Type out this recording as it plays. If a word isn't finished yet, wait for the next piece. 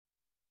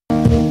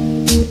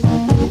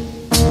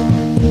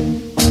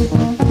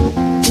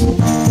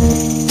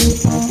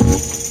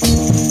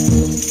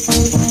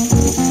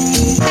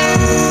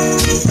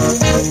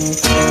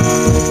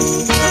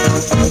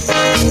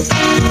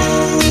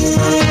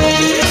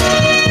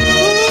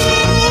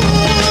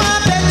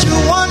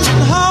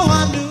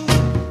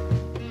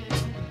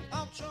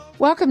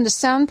Welcome to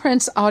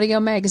Soundprints Audio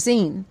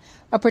Magazine,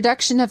 a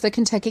production of the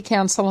Kentucky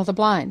Council of the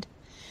Blind.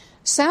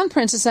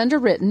 Soundprints is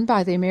underwritten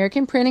by the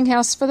American Printing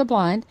House for the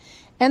Blind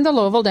and the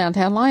Louisville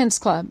Downtown Lions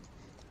Club.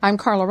 I'm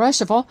Carla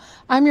Ruschival.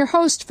 I'm your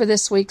host for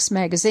this week's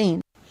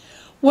magazine.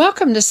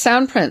 Welcome to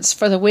Soundprints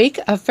for the week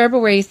of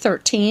February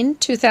 13,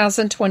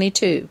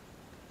 2022.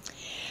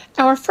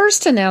 Our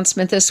first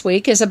announcement this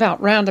week is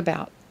about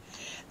Roundabout.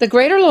 The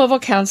Greater Louisville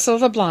Council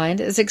of the Blind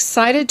is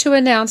excited to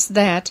announce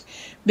that,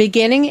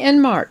 beginning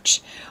in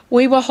March,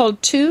 we will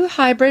hold 2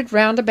 hybrid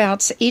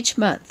roundabouts each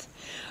month.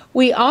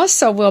 We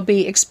also will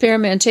be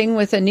experimenting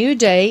with a new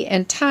day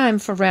and time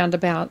for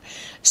Roundabout,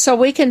 so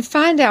we can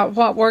find out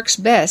what works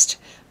best,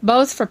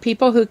 both for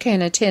people who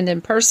can attend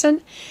in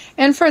person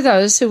and for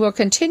those who will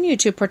continue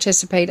to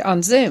participate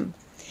on Zoom.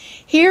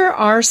 Here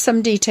are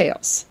some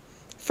details.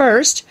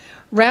 First,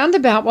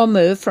 Roundabout will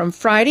move from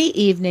Friday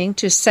evening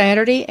to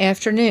Saturday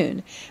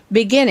afternoon,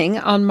 beginning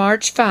on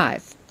March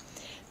 5.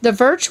 The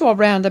virtual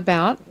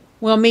Roundabout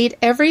will meet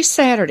every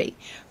Saturday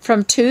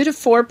from 2 to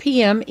 4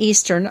 p.m.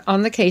 Eastern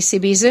on the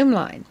KCB Zoom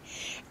line.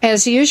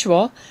 As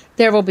usual,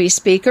 there will be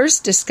speakers,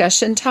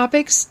 discussion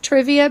topics,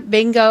 trivia,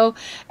 bingo,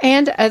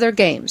 and other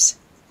games.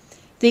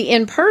 The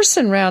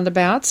in-person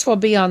roundabouts will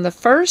be on the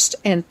first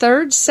and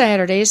third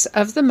Saturdays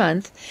of the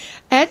month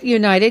at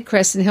United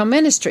Crescent Hill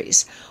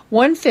Ministries,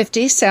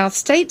 150 South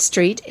State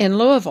Street in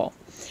Louisville.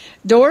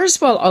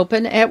 Doors will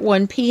open at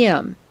 1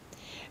 p.m.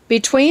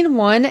 Between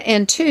 1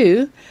 and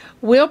 2,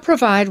 we'll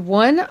provide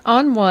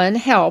one-on-one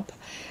help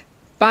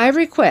by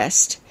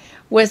request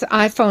with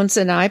iPhones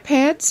and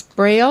iPads,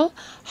 Braille,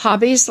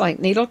 hobbies like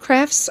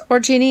needlecrafts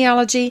or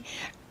genealogy,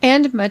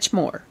 and much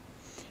more.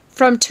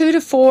 From 2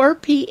 to 4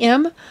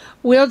 p.m.,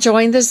 we'll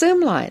join the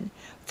Zoom line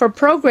for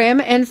program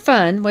and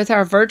fun with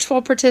our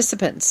virtual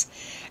participants.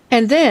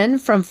 And then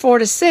from 4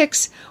 to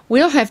 6,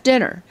 we'll have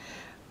dinner,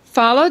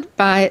 followed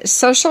by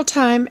social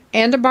time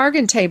and a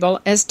bargain table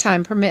as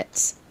time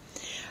permits.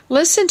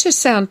 Listen to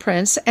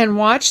Soundprints and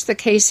watch the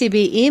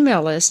KCB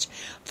email list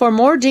for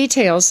more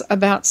details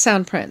about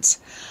Soundprints.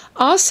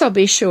 Also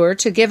be sure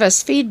to give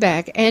us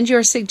feedback and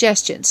your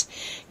suggestions.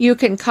 You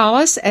can call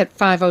us at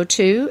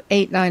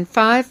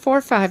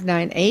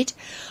 502-895-4598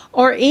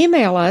 or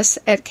email us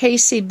at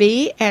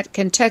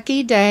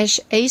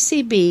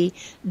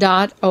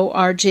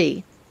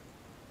kcb@kentucky-acb.org.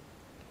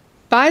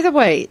 By the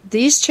way,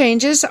 these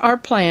changes are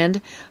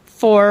planned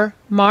for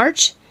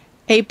March,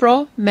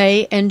 April,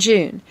 May, and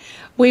June.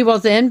 We will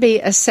then be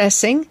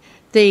assessing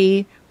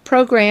the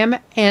program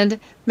and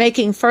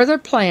making further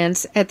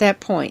plans at that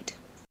point.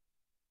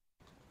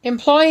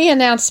 Employee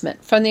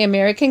announcement from the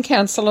American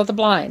Council of the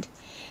Blind.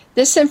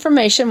 This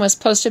information was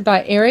posted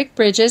by Eric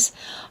Bridges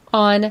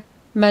on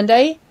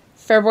Monday,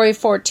 February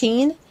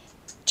 14,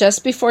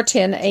 just before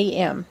 10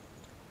 a.m.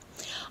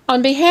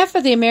 On behalf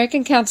of the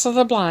American Council of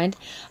the Blind,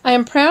 I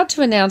am proud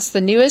to announce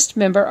the newest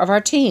member of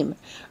our team,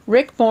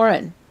 Rick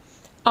Morin.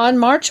 On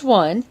March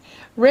 1,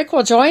 Rick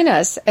will join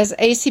us as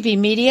ACB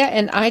Media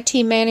and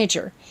IT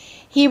Manager.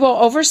 He will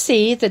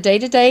oversee the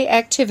day-to-day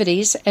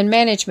activities and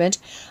management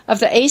of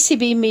the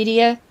ACB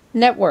Media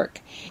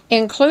Network,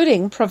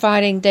 including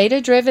providing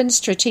data-driven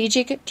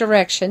strategic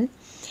direction,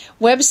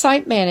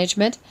 website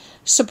management,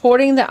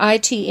 supporting the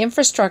IT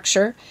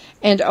infrastructure,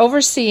 and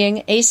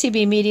overseeing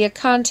ACB Media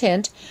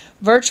content,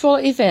 virtual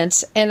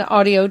events, and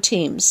audio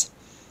teams.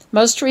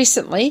 Most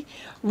recently,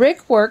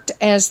 Rick worked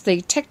as the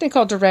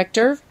technical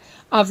director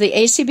of the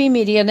ACB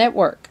Media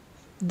Network.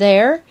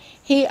 There,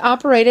 he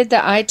operated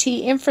the IT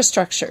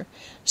infrastructure,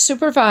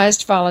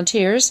 supervised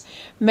volunteers,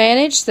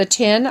 managed the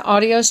 10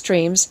 audio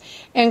streams,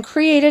 and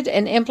created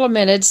and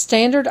implemented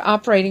standard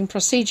operating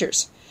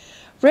procedures.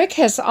 Rick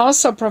has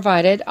also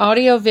provided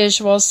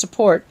audio-visual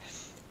support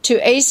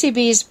to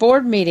ACB's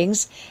board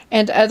meetings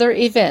and other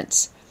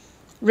events.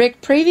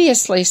 Rick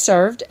previously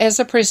served as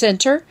a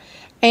presenter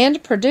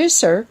and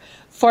producer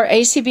for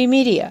ACB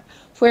Media,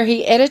 where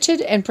he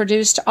edited and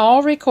produced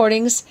all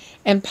recordings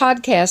and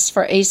podcasts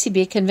for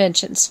ACB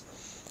conventions.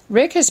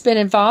 Rick has been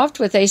involved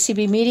with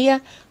ACB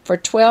Media for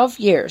 12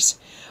 years.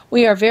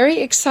 We are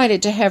very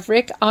excited to have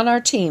Rick on our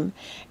team,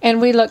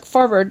 and we look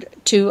forward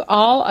to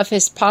all of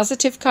his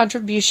positive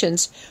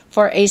contributions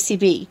for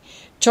ACB.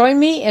 Join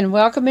me in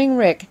welcoming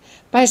Rick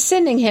by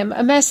sending him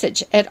a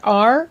message at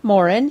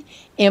rmorin,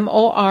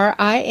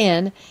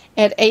 M-O-R-I-N,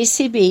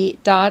 @acb.org.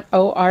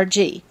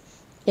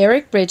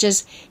 Eric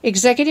Bridges,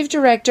 Executive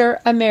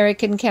Director,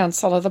 American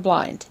Council of the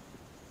Blind.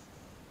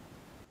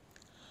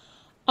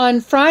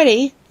 On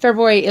Friday,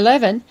 February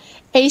 11,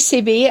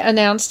 ACB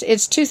announced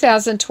its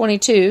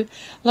 2022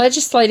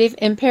 legislative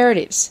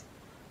imperatives.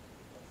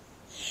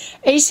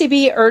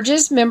 ACB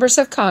urges members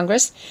of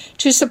Congress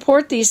to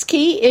support these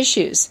key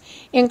issues,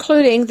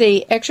 including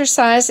the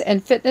Exercise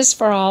and Fitness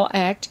for All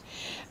Act,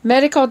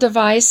 Medical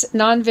Device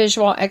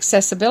Non-Visual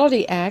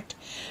Accessibility Act,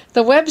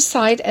 the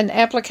Website and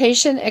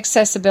Application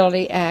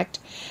Accessibility Act,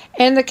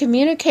 and the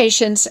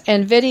Communications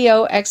and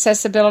Video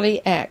Accessibility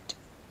Act.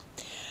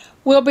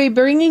 We'll be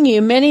bringing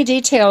you many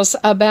details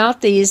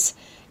about these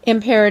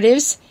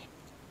imperatives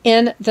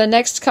in the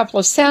next couple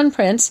of sound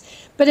prints.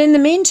 But in the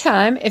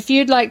meantime, if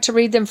you'd like to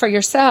read them for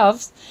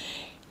yourselves,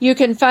 you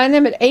can find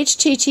them at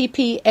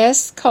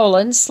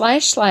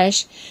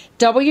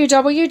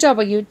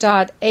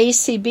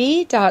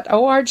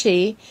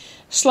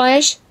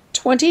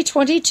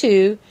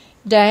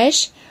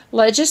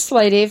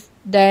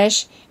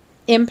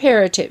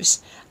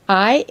IMPERATIVES.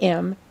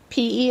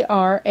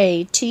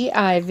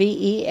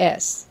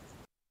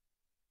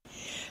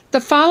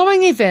 The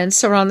following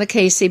events are on the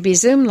KCB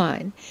Zoom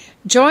line.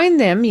 Join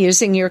them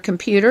using your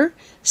computer,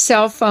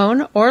 cell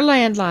phone, or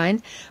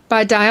landline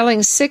by dialing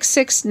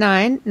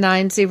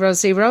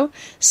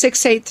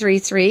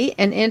 669-900-6833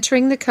 and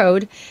entering the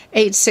code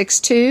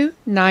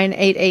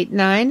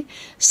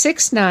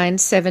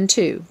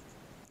 862-9889-6972.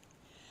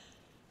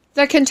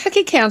 The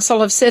Kentucky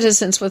Council of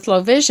Citizens with Low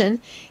Vision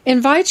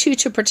invites you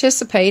to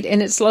participate in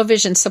its Low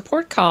Vision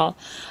Support Call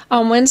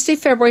on Wednesday,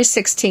 February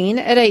 16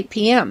 at 8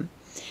 p.m.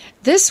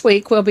 This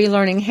week, we'll be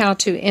learning how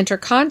to enter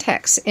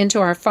contacts into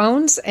our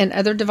phones and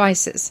other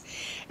devices,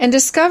 and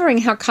discovering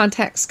how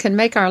contacts can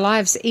make our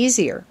lives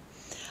easier.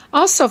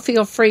 Also,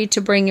 feel free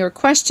to bring your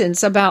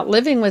questions about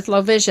living with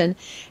low vision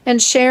and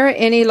share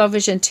any low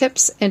vision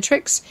tips and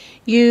tricks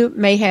you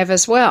may have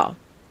as well.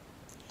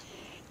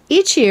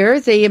 Each year,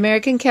 the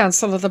American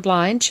Council of the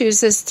Blind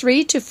chooses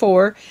 3 to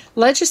 4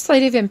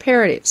 legislative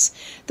imperatives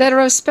that are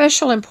of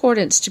special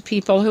importance to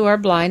people who are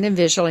blind and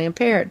visually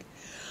impaired.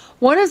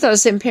 One of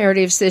those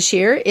imperatives this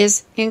year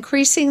is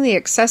increasing the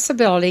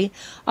accessibility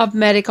of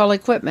medical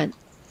equipment.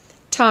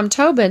 Tom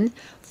Tobin,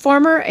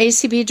 former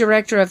ACB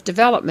Director of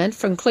Development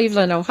from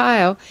Cleveland,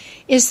 Ohio,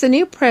 is the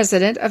new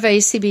president of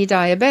ACB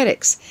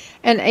Diabetics,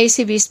 an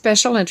ACB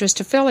special interest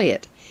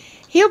affiliate.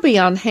 He'll be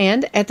on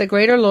hand at the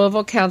Greater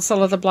Louisville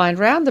Council of the Blind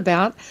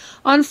Roundabout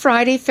on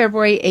Friday,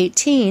 February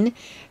 18,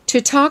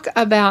 to talk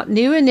about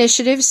new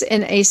initiatives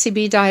in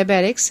ACB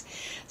Diabetics,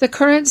 the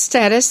current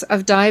status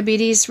of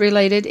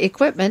diabetes-related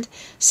equipment,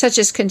 such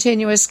as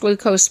continuous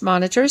glucose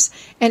monitors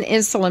and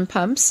insulin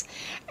pumps,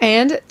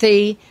 and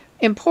the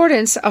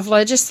importance of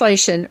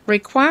legislation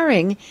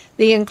requiring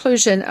the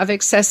inclusion of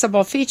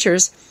accessible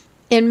features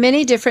in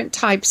many different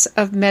types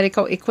of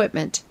medical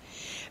equipment.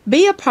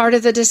 Be a part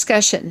of the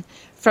discussion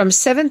from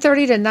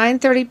 7:30 to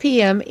 9:30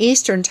 p.m.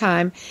 Eastern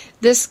Time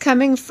this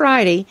coming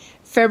Friday,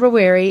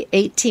 February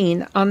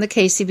 18, on the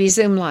KCB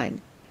Zoom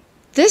line.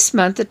 This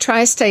month, the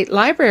Tri-State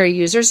Library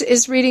Users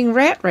is reading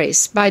Rat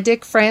Race by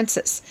Dick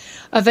Francis,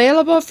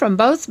 available from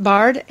both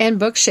Bard and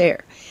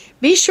Bookshare.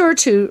 Be sure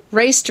to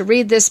race to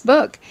read this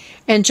book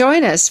and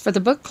join us for the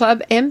book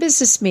club and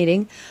business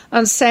meeting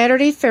on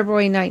Saturday,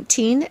 February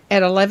 19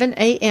 at 11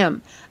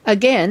 a.m.,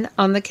 again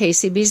on the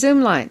KCB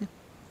Zoom line.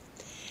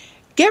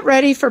 Get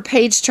ready for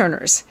Page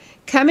Turners,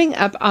 coming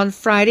up on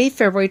Friday,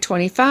 February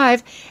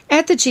 25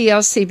 at the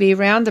GLCB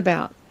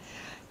Roundabout.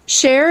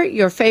 Share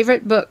your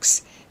favorite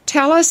books.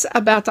 Tell us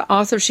about the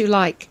authors you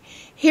like.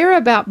 Hear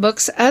about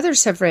books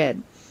others have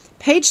read.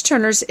 Page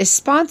Turners is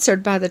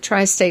sponsored by the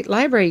Tri-State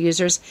Library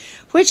Users,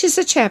 which is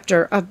a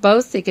chapter of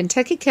both the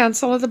Kentucky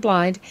Council of the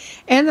Blind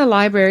and the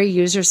Library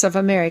Users of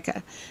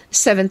America,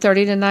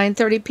 7:30 to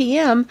 9:30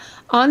 p.m.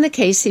 on the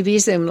KCB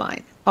Zoom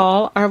line.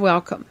 All are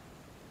welcome.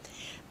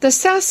 The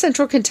South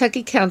Central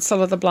Kentucky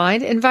Council of the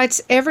Blind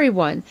invites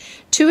everyone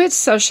to its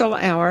social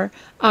hour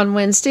on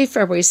Wednesday,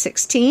 February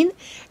 16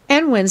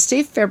 and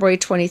Wednesday, February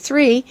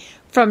 23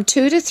 from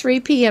 2 to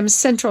 3 p.m.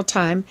 Central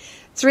Time,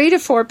 3 to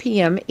 4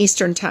 p.m.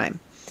 Eastern Time.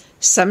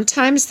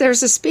 Sometimes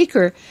there's a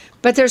speaker,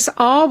 but there's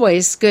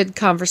always good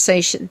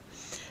conversation.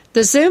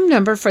 The Zoom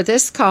number for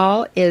this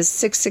call is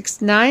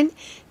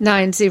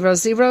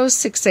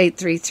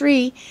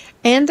 669-900-6833,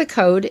 and the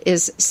code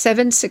is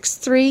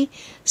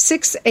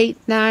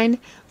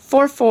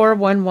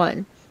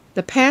 763-689-4411.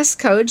 The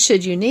passcode,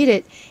 should you need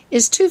it,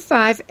 is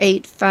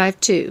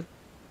 25852.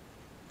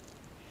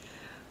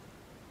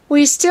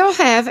 We still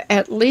have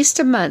at least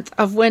a month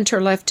of winter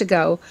left to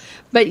go,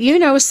 but you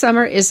know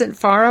summer isn't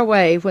far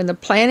away when the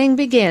planning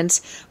begins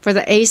for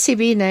the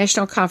ACB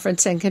National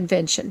Conference and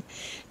Convention.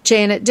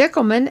 Janet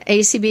Dickelman,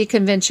 ACB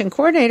Convention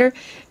Coordinator,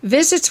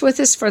 visits with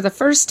us for the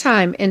first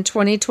time in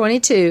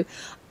 2022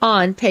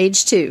 on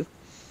page 2.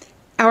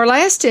 Our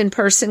last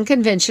in-person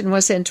convention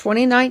was in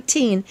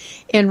 2019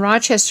 in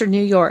Rochester,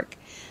 New York.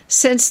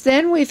 Since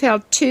then, we've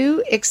held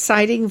 2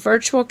 exciting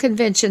virtual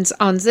conventions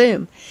on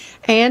Zoom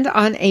and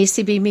on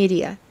ACB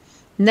Media.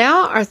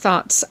 Now our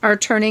thoughts are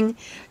turning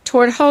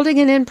toward holding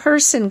an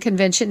in-person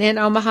convention in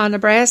Omaha,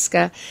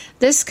 Nebraska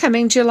this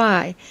coming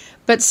July.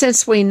 But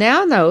since we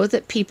now know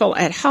that people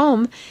at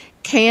home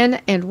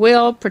can and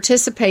will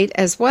participate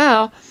as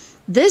well,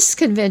 this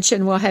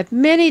convention will have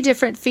many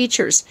different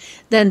features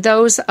than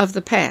those of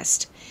the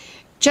past.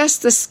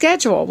 Just the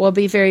schedule will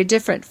be very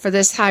different for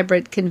this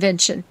hybrid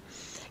convention.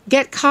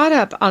 Get caught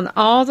up on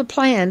all the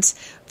plans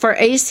for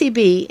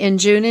ACB in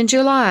June and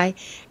July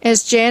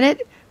as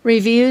Janet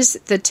reviews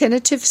the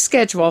tentative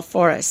schedule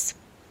for us.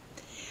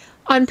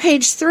 On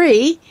page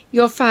 3,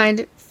 you'll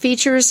find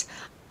features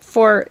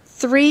for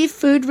 3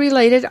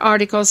 food-related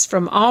articles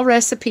from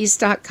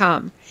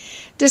allrecipes.com.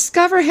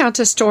 Discover how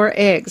to store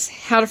eggs,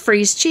 how to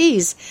freeze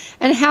cheese,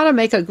 and how to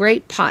make a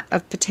great pot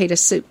of potato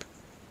soup.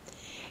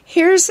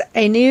 Here's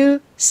a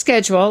new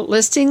schedule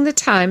listing the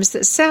times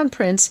that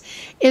Soundprints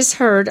is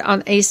heard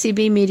on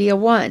ACB Media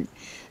 1.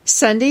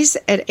 Sundays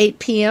at 8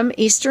 p.m.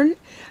 Eastern,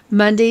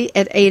 Monday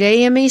at 8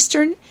 a.m.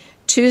 Eastern,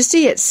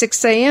 Tuesday at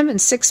 6 a.m.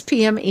 and 6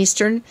 p.m.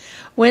 Eastern,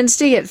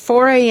 Wednesday at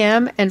 4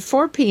 a.m. and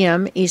 4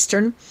 p.m.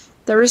 Eastern,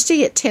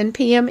 Thursday at 10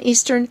 p.m.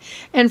 Eastern,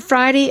 and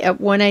Friday at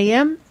 1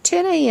 a.m.,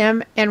 10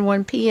 a.m., and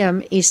 1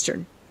 p.m.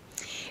 Eastern.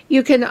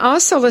 You can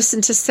also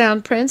listen to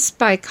Soundprints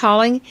by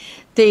calling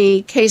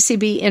the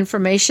KCB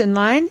information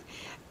line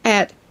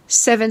at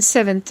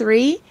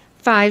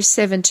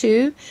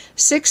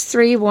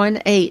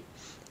 773-572-6318.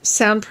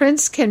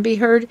 Soundprints can be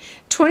heard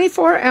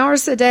 24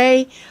 hours a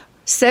day,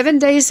 7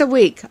 days a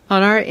week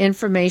on our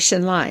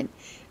information line.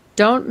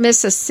 Don't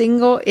miss a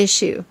single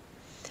issue.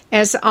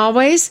 As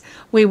always,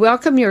 we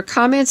welcome your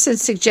comments and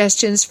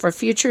suggestions for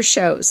future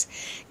shows.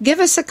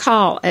 Give us a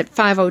call at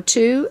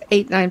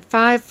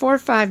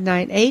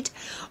 502-895-4598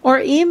 or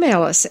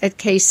email us at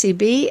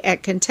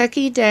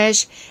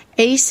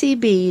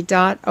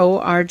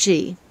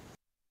kcb@kentucky-acb.org.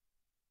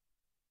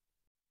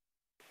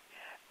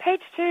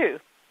 Page 2.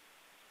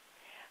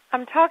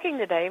 I'm talking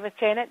today with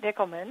Janet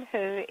Dickelman,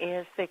 who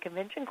is the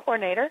convention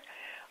coordinator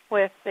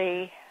with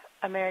the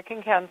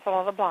American Council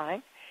of the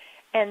Blind.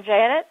 And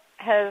Janet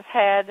has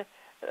had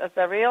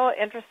the real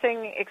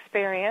interesting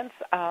experience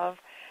of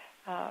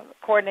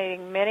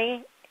coordinating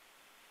many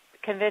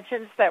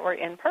conventions that were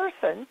in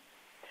person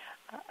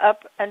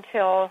up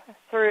until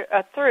through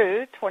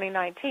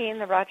 2019,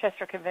 the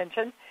Rochester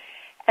Convention,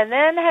 and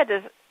then had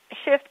to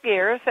shift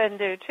gears and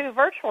do 2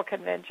 virtual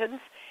conventions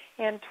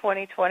in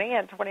 2020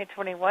 and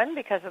 2021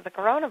 because of the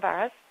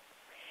coronavirus.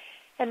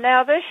 And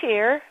now this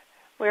year,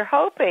 we're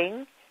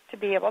hoping to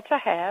be able to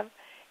have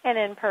an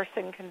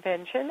in-person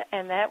convention,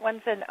 and that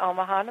one's in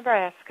Omaha,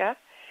 Nebraska.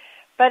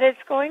 But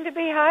it's going to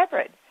be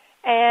hybrid.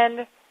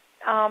 And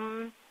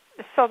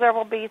so there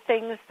will be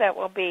things that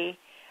will be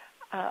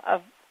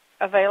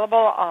available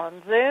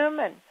on Zoom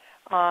and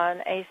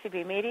on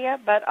ACB Media,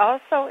 but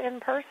also in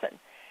person.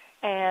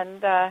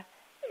 And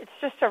it's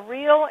just a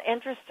real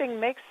interesting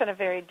mix and a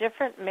very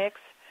different mix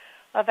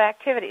of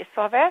activities.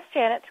 So I've asked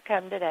Janet to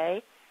come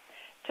today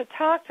to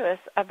talk to us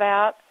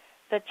about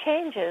the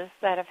changes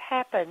that have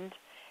happened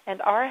and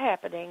are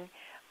happening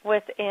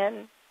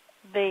within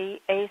the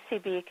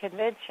ACB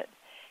convention,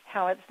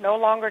 how it's no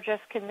longer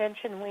just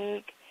convention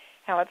week,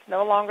 how it's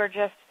no longer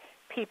just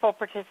people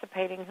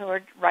participating who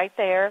are right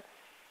there,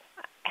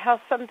 how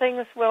some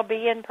things will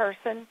be in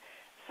person,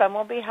 some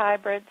will be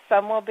hybrid,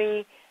 some will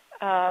be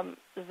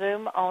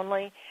Zoom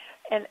only.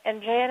 And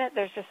Janet,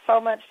 there's just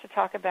so much to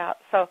talk about.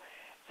 So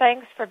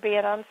thanks for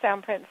being on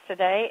Soundprints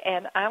today,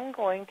 and I'm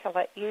going to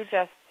let you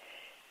just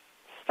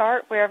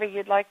start wherever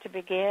you'd like to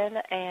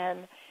begin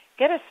and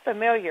get us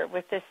familiar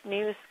with this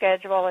new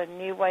schedule and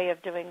new way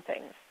of doing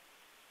things.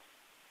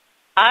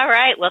 All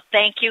right. Well,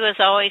 thank you, as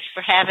always,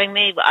 for having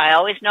me. I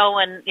always know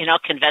when,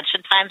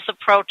 convention time's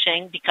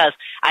approaching because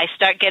I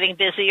start getting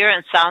busier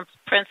and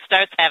Soundprint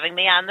starts having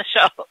me on the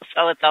show.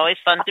 So it's always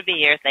fun to be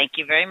here. Thank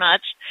you very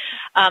much.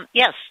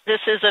 Yes,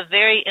 this is a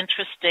very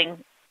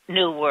interesting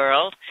new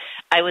world.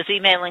 I was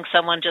emailing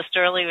someone just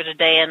earlier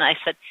today, and I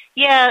said,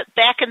 yeah,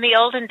 back in the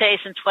olden days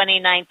in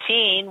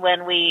 2019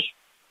 when we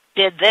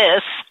did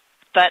this,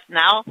 but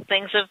now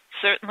things have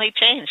certainly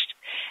changed.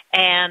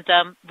 And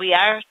we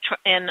are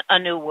in a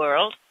new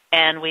world,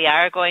 and we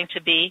are going to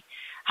be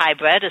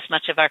hybrid as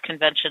much of our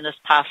convention as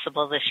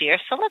possible this year.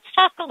 So let's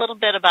talk a little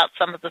bit about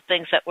some of the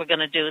things that we're going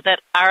to do that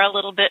are a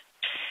little bit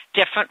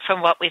different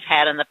from what we've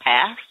had in the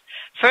past.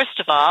 First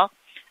of all,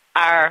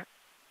 our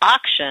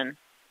auction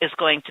is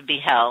going to be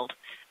held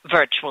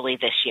virtually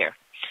this year,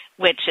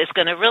 which is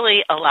going to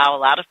really allow a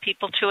lot of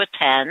people to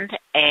attend,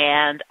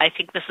 and I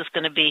think this is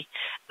going to be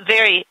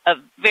very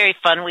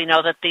fun. We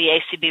know that the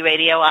ACB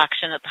radio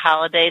auction at the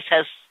holidays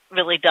has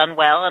really done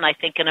well, and I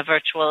think in a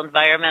virtual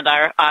environment,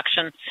 our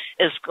auction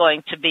is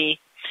going to be,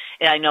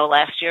 I know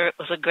last year it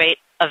was a great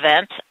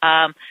event.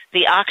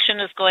 The auction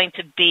is going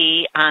to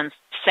be on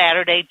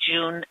Saturday,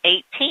 June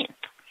 18th.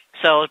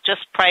 So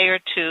just prior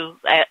to,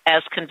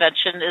 as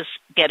convention is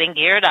getting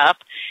geared up,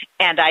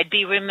 and I'd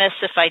be remiss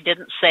if I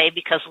didn't say,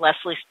 because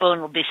Leslie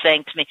Spoon will be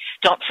saying to me,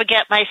 don't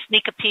forget my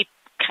sneak a peek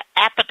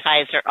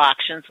appetizer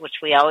auctions,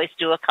 which we always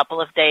do a couple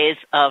of days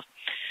of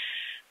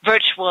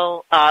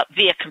virtual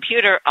via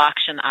computer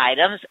auction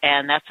items,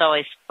 and that's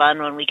always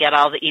fun when we get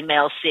all the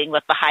emails seeing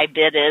what the high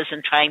bid is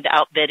and trying to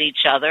outbid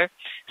each other.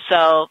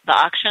 So the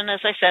auction,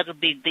 as I said, will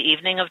be the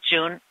evening of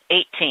June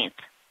 18th.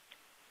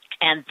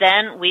 And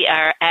then we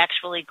are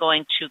actually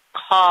going to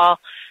call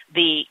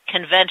the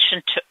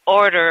convention to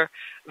order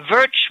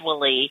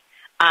virtually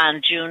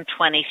on June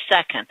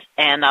 22nd,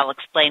 and I'll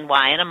explain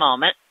why in a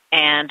moment.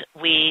 And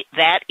we,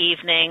 that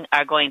evening,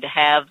 are going to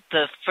have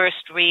the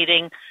first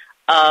reading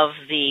of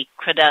the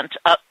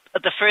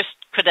first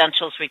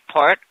credentials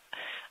report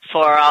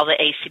for all the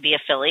ACB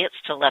affiliates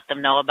to let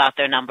them know about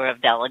their number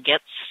of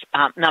delegates,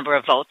 number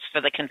of votes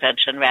for the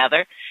convention,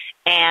 rather.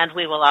 And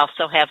we will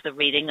also have the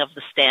reading of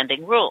the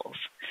standing rules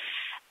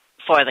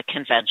for the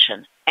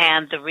convention.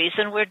 And the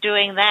reason we're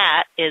doing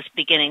that is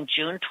beginning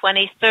June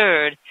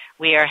 23rd,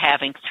 we are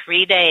having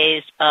 3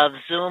 days of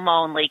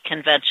Zoom-only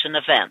convention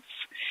events.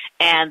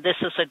 And this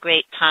is a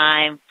great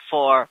time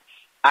for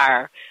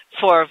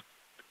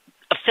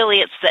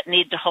affiliates that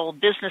need to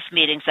hold business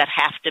meetings that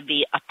have to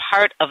be a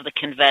part of the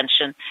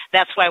convention.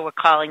 That's why we're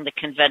calling the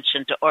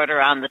convention to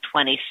order on the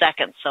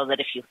 22nd, so that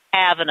if you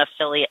have an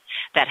affiliate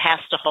that has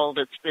to hold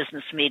its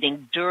business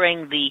meeting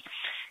during the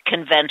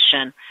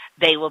convention,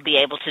 they will be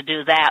able to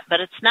do that.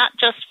 But it's not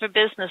just for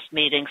business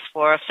meetings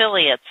for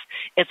affiliates.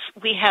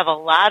 We have a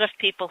lot of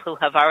people who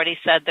have already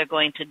said they're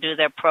going to do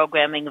their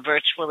programming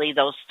virtually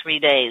those 3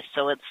 days.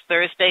 So it's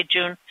Thursday,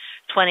 June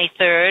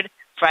 23rd,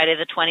 Friday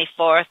the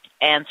 24th,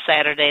 and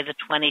Saturday the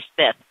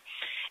 25th.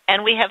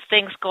 And we have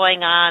things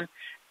going on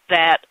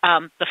that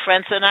the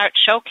Friends in Art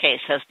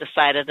Showcase has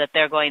decided that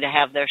they're going to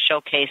have their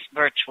showcase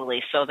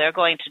virtually. So they're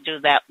going to do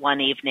that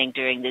one evening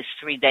during these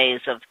 3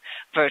 days of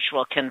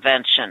virtual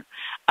convention.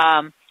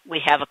 We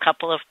have a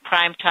couple of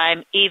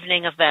primetime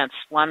evening events,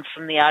 one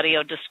from the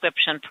Audio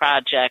Description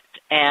Project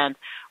and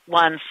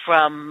one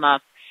from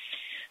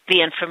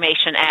the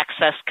Information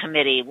Access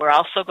Committee. We're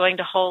also going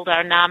to hold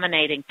our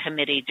nominating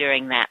committee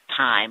during that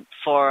time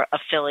for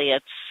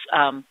affiliates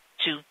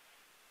to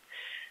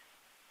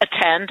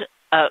attend.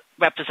 A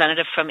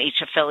representative from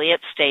each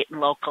affiliate, state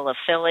and local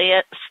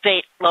affiliate,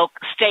 state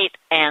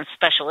and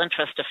special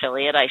interest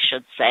affiliate, I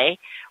should say,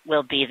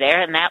 will be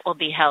there, and that will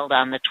be held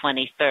on the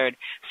 23rd.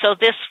 So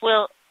this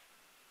will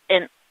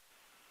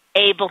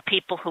enable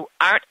people who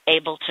aren't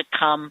able to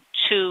come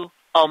to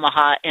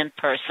Omaha in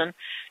person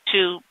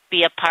to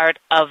be a part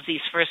of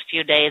these first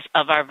few days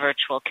of our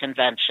virtual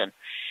convention.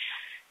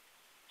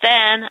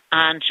 Then,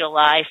 on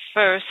July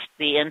 1st,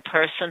 the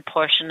in-person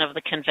portion of the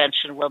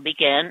convention will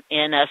begin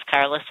in, as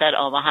Carla said,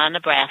 Omaha,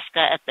 Nebraska,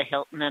 at the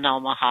Hilton in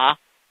Omaha.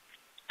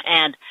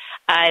 And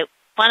I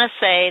want to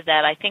say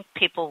that I think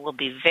people will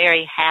be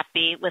very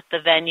happy with the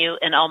venue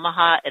in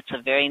Omaha. It's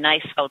a very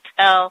nice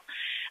hotel.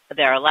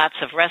 There are lots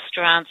of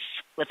restaurants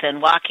within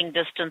walking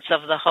distance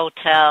of the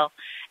hotel,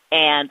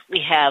 and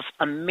we have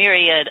a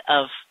myriad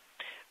of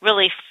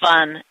really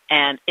fun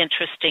and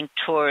interesting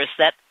tours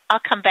that I'll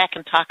come back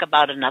and talk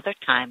about another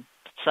time.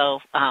 So,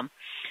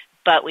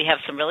 but we have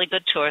some really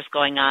good tours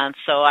going on.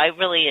 So I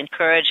really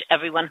encourage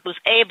everyone who's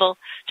able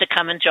to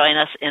come and join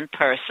us in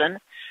person.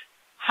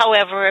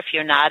 However, if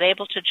you're not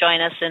able to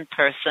join us in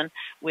person,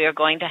 we are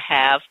going to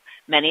have,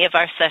 many of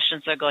our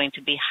sessions are going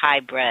to be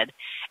hybrid.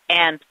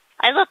 And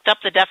I looked up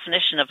the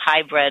definition of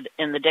hybrid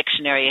in the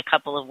dictionary a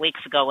couple of weeks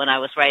ago when I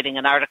was writing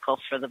an article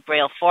for the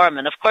Braille Forum.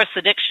 And of course,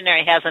 the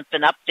dictionary hasn't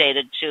been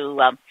updated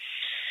to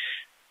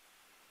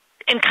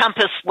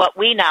encompass what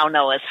we now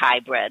know as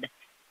hybrid.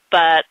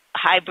 But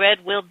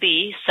hybrid will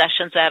be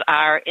sessions that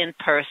are in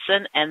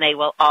person, and they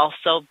will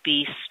also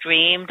be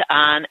streamed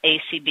on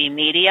ACB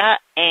Media,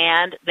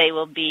 and they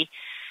will be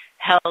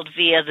held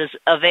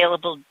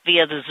available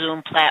via the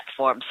Zoom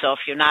platform. So if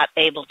you're not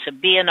able to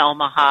be in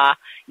Omaha,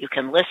 you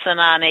can listen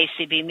on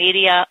ACB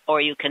Media, or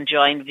you can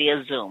join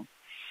via Zoom.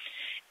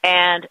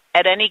 And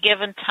at any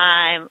given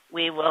time,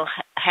 we will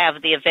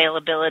have the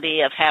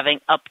availability of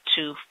having up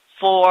to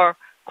 4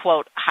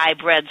 quote,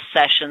 hybrid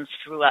sessions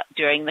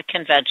during the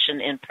convention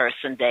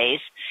in-person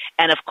days.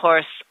 And, of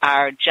course,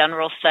 our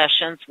general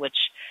sessions, which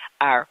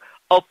our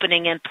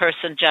opening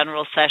in-person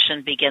general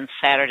session begins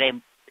Saturday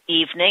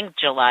evening,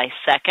 July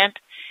 2nd,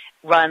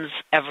 runs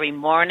every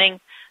morning,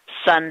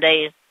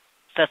 Sunday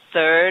the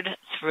 3rd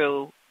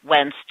through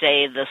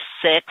Wednesday the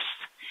 6th,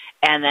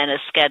 and then is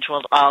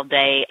scheduled all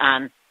day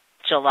on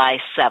July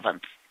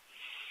 7th.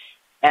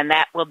 And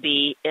that will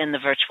be in the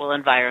virtual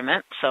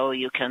environment, so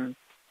you can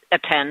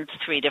attend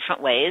 3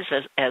 different ways,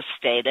 as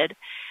stated.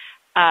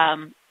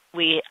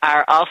 We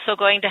are also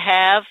going to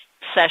have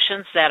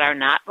sessions that are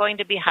not going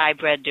to be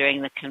hybrid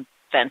during the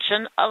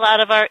convention. A lot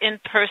of our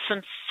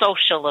in-person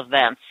social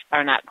events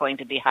are not going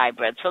to be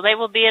hybrid, so they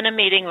will be in a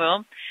meeting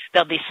room.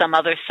 There'll be some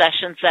other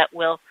sessions that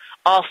will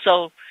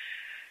also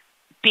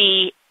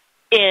be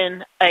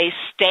in a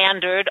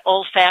standard,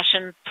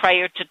 old-fashioned,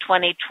 prior to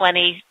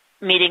 2020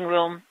 meeting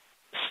room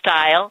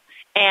style.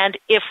 And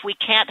if we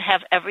can't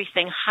have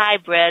everything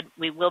hybrid,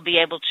 we will be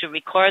able to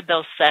record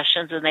those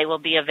sessions, and they will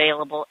be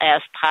available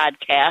as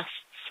podcasts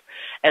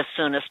as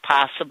soon as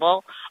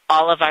possible.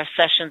 All of our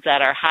sessions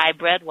that are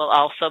hybrid will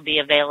also be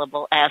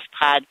available as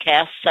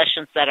podcasts.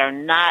 Sessions that are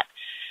not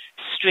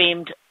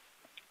streamed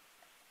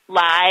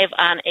live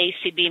on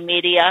ACB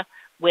Media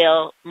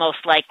will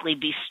most likely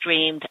be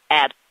streamed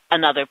at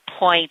another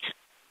point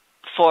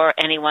for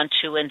anyone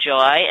to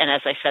enjoy. And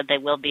as I said, they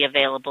will be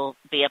available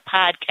via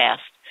podcast.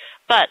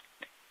 But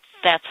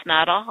that's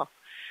not all.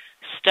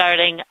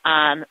 Starting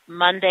on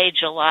Monday,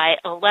 July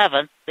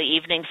 11th, the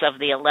evenings of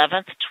the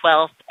 11th,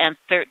 12th, and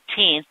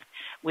 13th,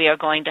 we are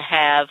going to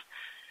have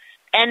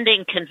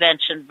ending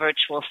convention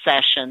virtual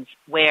sessions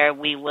where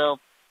we will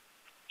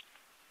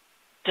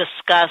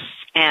discuss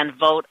and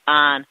vote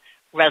on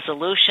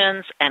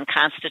resolutions and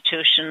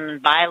constitution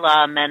and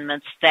bylaw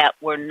amendments that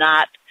were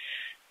not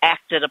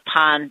acted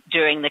upon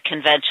during the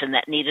convention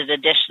that needed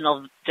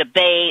additional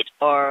debate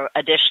or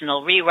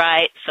additional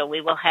rewrite. So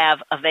we will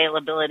have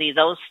availability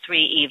those 3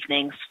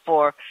 evenings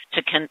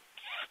to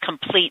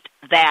complete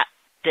that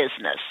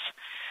business.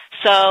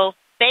 So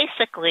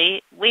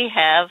basically, we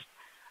have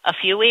a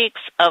few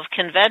weeks of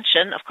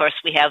convention. Of course,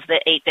 we have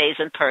the 8 days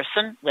in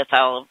person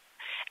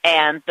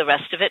and the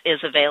rest of it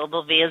is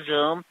available via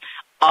Zoom.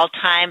 All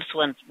times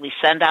when we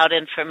send out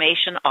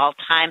information, all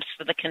times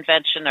for the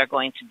convention are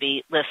going to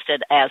be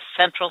listed as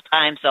Central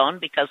Time Zone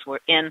because we're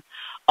in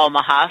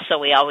Omaha, so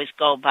we always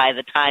go by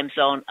the time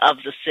zone of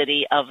the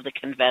city of the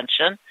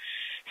convention.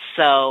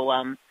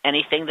 So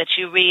anything that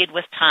you read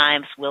with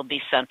times will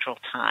be Central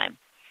Time.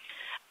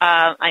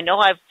 I know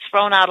I've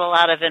thrown out a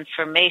lot of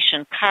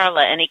information.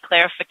 Carla, any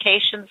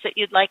clarifications that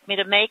you'd like me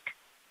to make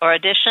or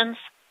additions?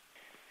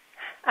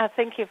 I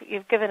think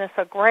you've given us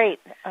a great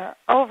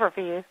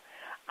overview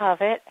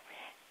of it.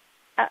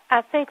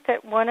 I think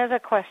that one of the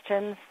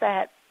questions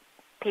that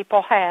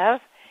people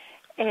have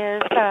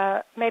is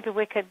maybe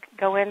we could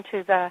go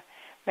into the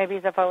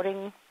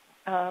voting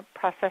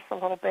process a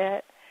little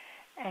bit,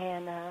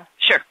 and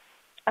sure.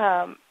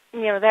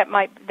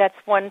 That's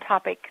one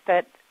topic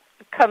that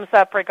comes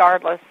up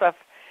regardless of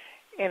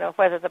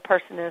whether the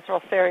person is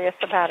real serious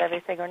about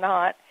everything or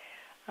not,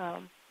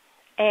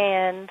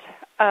 and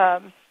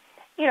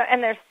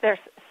there's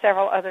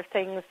several other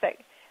things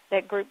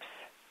that groups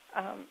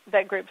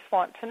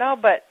want to know,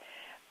 but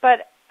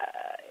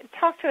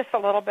talk to us a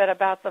little bit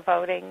about the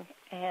voting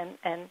and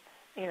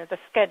the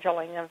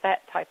scheduling of that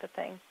type of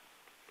thing.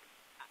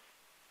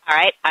 All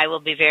right, I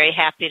will be very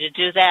happy to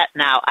do that.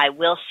 Now, I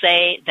will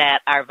say that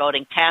our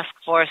voting task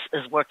force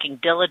is working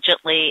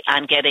diligently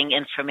on getting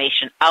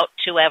information out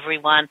to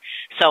everyone,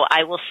 so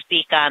I will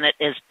speak on it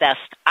as best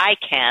I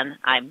can.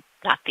 I'm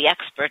not the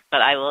expert, but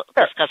I will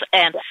discuss it.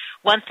 And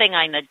one thing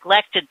I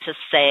neglected to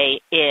say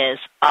is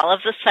all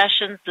of the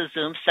sessions, the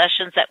Zoom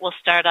sessions that will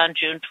start on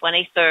June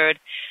 23rd,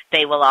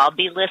 they will all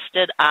be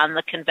listed on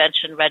the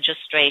convention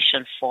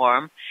registration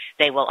form.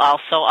 They will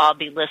also all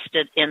be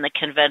listed in the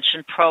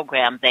convention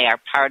program. They are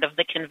part of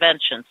the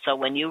convention. So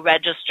when you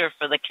register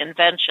for the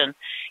convention,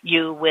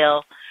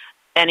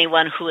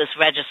 anyone who is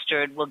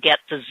registered will get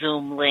the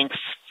Zoom links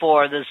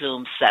for the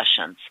Zoom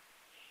sessions.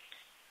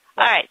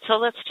 All right, so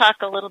let's talk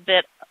a little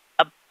bit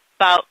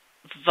about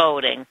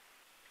voting.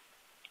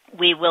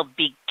 We will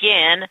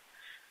begin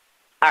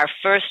our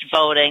first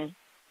voting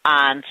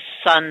on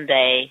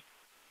Sunday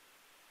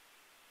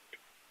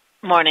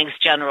morning's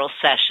general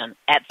session.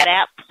 At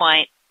that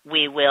point,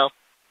 we will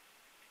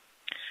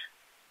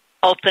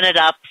open it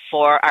up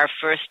for our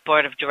first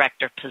board of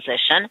director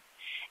position,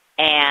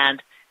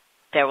 and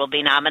there will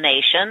be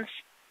nominations.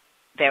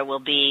 There will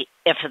be,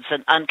 if it's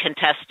an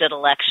uncontested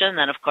election,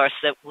 then of course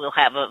we'll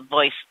have a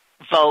voice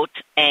vote,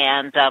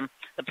 and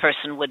the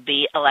person would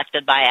be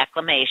elected by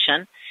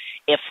acclamation.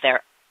 If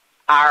there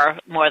are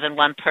more than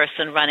one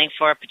person running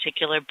for a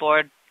particular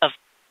board of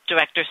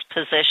directors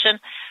position,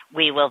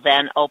 we will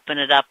then open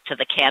it up to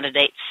the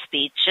candidate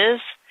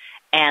speeches,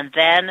 and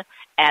then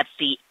at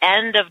the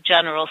end of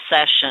general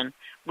session,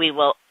 we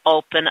will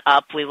open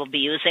up. We will be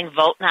using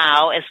Vote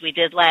Now as we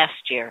did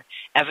last year.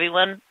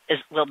 Everyone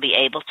will be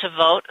able to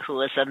vote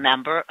who is a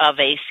member of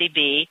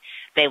ACB.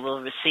 They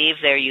will receive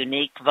their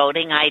unique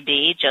voting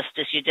ID just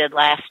as you did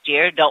last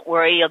year. Don't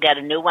worry, you'll get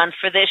a new one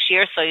for this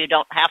year, so you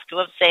don't have to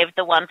have saved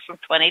the one from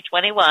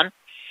 2021.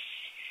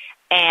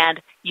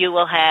 And you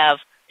will have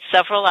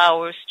several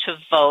hours to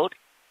vote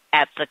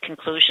at the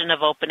conclusion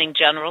of opening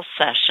general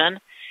session.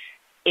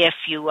 If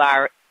you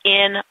are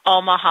in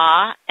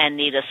Omaha and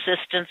need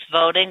assistance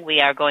voting,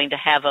 we are going to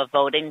have a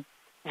voting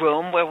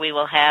room where we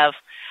will have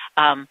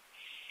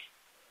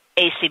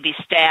ACB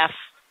staff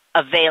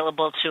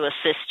available to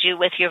assist you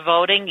with your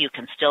voting. You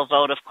can still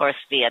vote, of course,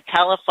 via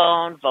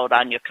telephone, vote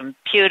on your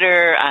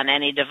computer, on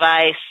any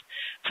device.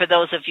 For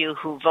those of you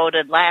who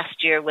voted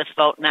last year with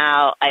Vote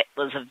Now, it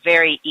was a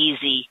very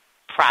easy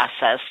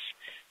process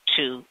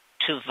to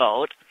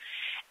vote.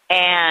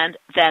 And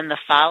then the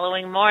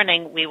following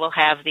morning, we will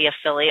have the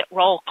affiliate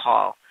roll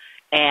call.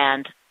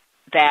 And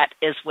that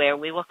is where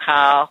we will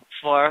call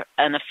for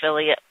an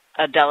affiliate,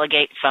 a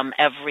delegate from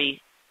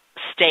every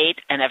state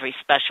and every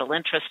special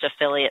interest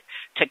affiliate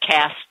to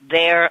cast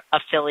their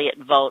affiliate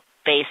vote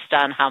based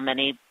on how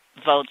many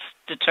votes,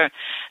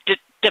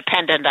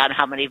 dependent on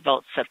how many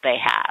votes that they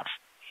have.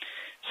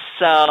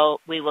 So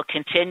we will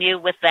continue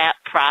with that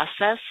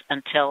process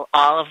until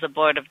all of the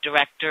board of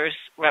directors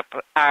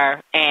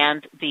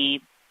and the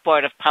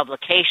board of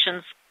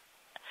publications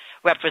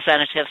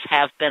representatives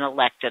have been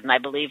elected. And I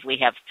believe we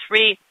have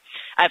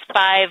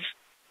 5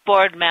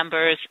 board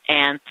members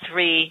and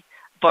 3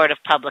 board of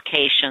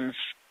publications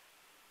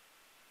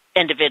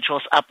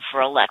individuals up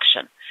for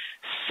election.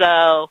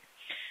 So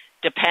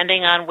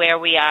depending on where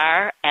we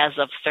are as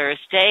of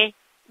Thursday,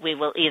 we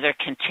will either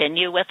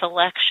continue with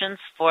elections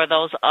for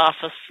those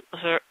office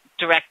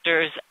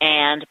directors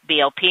and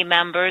BOP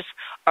members,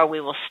 or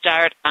we will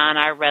start on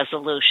our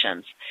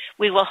resolutions.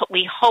 We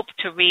hope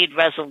to read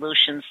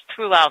resolutions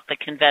throughout the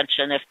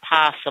convention if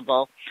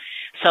possible,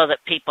 so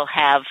that people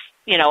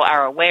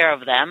are aware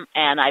of them.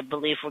 And I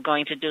believe we're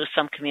going to do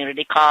some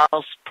community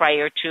calls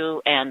prior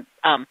to and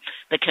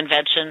the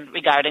convention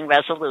regarding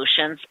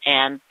resolutions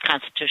and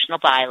constitutional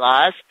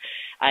bylaws.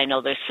 I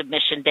know there's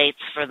submission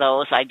dates for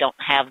those. I don't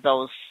have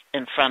those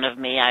in front of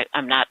me.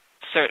 I'm not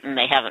certain.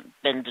 They haven't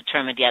been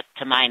determined yet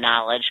to my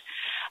knowledge.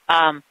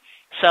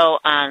 So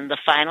on the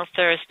final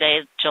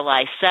Thursday,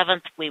 July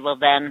 7th, we will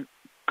then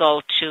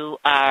go to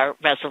our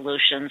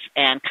resolutions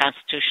and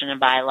constitution and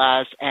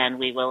bylaws, and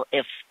we will,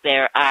 if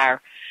there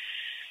are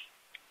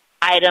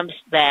items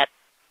that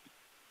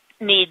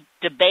need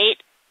debate,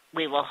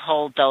 we will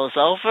hold those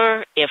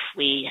over. If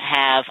we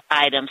have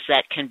items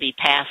that can be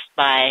passed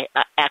by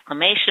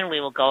acclamation, we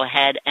will go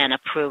ahead and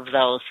approve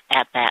those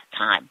at that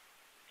time.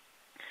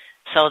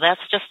 So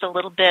that's just a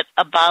little bit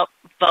about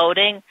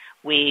voting.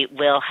 We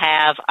will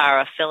have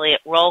our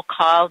affiliate roll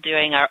call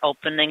during our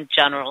opening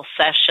general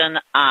session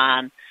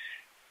on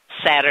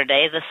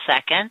Saturday the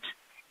 2nd,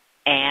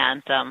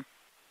 and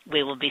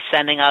we will be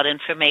sending out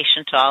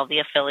information to all the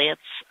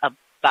affiliates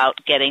about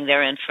getting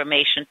their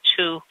information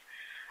to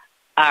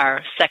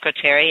our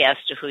secretary as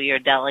to who your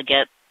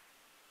delegate,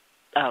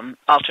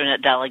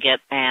 alternate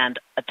delegate, and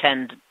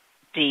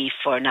attendee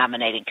for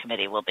nominating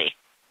committee will be.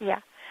 Yeah,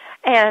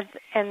 and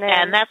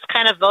that's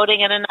kind of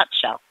voting in a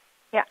nutshell.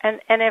 Yeah, and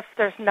if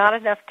there's not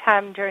enough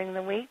time during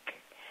the week,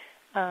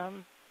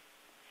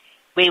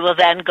 we will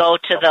then go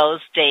to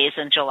those days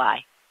in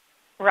July.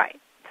 Right,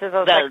 to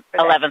those the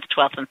 11th,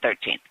 12th, and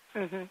 13th.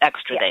 Mm-hmm.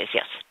 Extra days,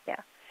 yes.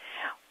 Yeah.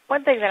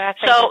 One thing that I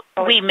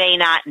think we may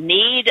not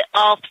need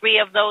all three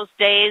of those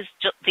days,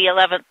 the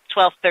 11th,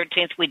 12th,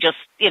 13th. We just,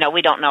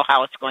 we don't know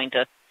how it's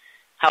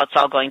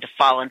all going to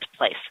fall into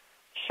place.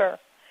 Sure.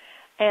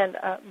 And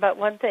but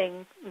one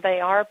thing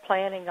they are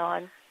planning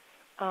on,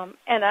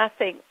 and I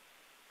think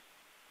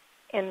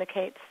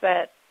indicates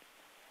that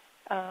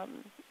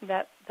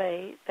that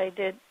they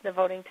did, the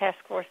voting task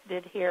force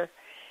did hear,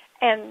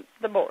 and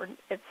the board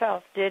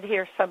itself did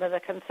hear some of the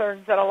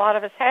concerns that a lot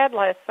of us had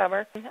last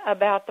summer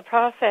about the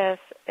process,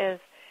 is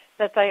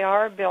that they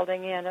are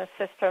building in a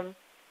system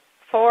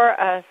for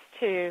us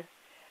to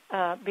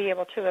be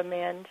able to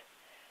amend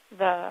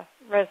the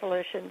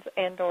resolutions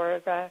and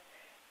or the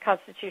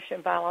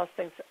Constitution, bylaws,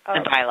 things.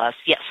 And bylaws,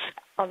 yes.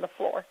 On the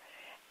floor.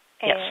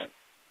 Yes.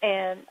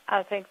 And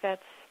I think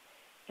that's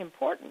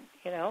important,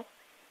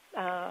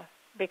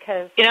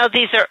 because...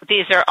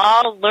 these are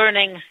all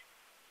learning...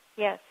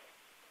 Yes.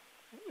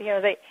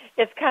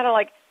 It's kind of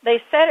like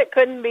they said it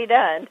couldn't be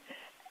done,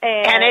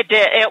 and it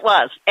did. It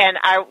was, and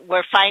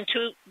we're fine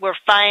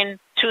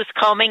tooth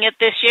combing it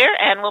this year,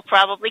 and we'll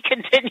probably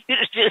continue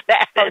to do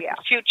that in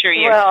future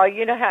years. Well,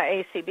 you know how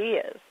ACB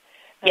is.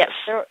 Yes,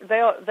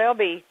 they'll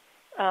be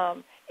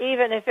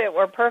even if it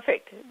were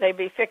perfect, they'd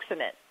be fixing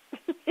it.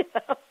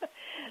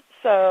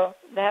 So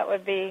that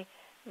would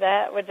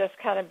just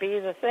kind of be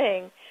the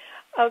thing.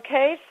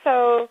 Okay,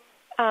 so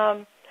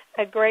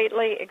a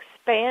greatly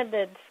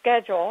expanded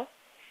schedule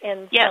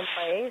in some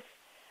ways,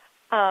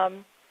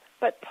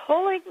 but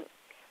pulling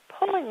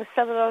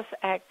some of those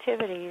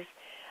activities,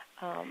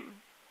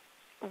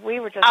 we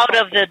were just out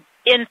of the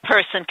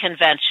in-person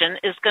convention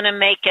is going to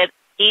make it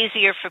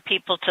easier for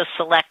people to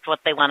select what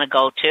they want to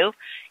go to.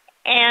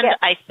 And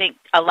I think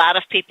a lot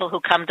of people who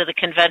come to the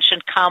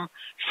convention come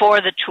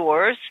for the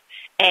tours,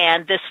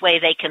 and this way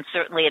they can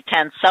certainly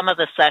attend some of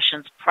the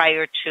sessions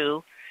prior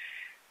to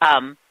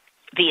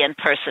the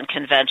in-person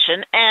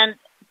convention. And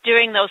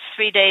during those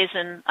 3 days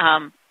in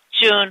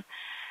June,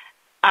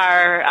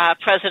 our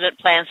president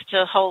plans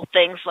to hold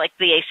things like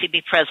the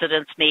ACB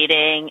president's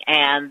meeting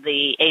and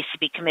the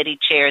ACB committee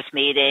chairs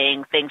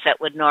meeting, things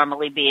that would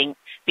normally be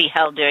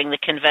held during the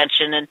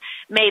convention and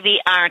maybe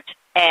aren't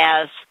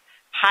as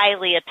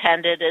highly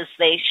attended as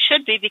they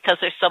should be because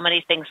there's so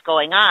many things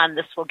going on.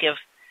 This will give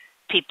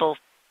people,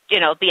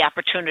 the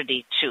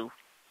opportunity to.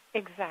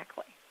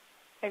 Exactly.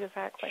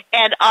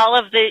 And all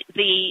of the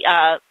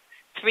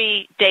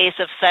 3 days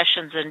of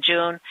sessions in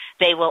June,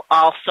 they will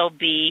also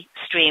be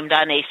streamed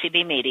on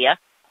ACB Media.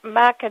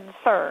 My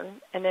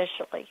concern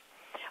initially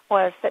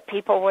was that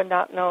people would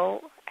not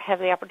have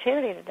the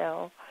opportunity to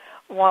know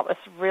what was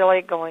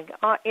really going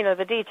on,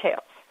 the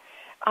details.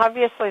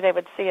 Obviously, they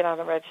would see it on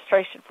the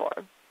registration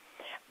form,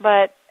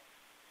 but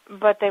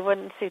they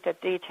wouldn't see the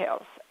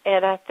details.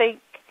 And I think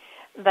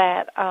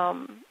that,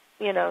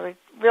 we've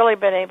really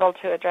been able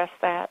to address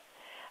that,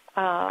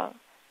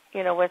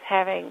 with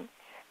having,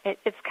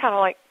 it's kind of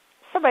like,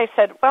 somebody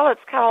said, well,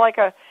 it's kind of like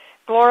a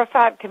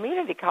glorified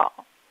community call.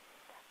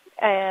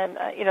 And,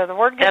 the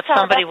word gets out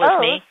somebody about with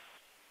those. me.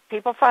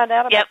 People find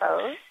out about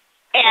those.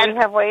 And we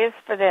have ways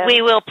for them.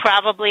 We will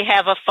probably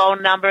have a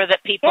phone number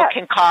that people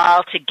can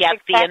call to get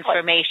the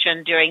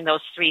information during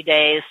those 3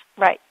 days.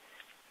 Right.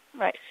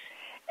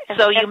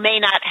 So you may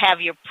not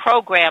have your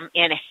program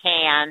in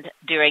hand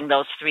during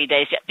those 3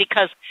 days yet,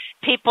 because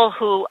people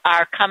who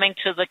are coming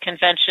to the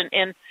convention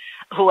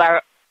who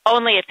are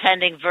only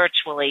attending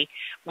virtually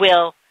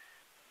will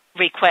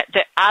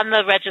on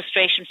the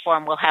registration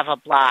form, we'll have a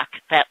block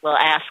that will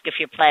ask if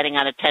you're planning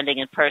on attending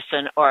in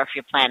person or if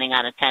you're planning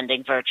on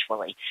attending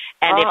virtually.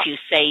 And if you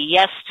say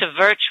yes to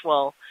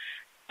virtual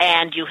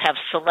and you have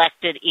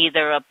selected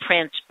either a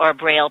print or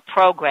Braille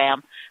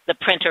program, the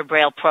print or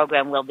Braille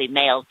program will be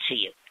mailed to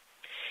you.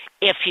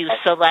 If you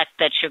select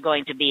that you're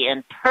going to be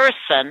in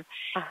person,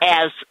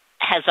 as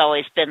has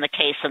always been the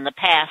case in the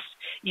past,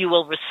 you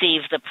will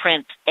receive the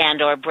print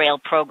and or Braille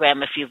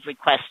program if you've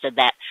requested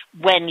that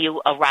when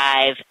you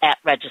arrive at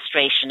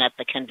registration at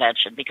the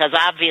convention. Because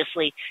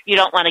obviously you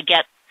don't want to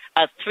get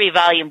a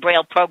 3-volume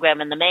Braille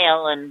program in the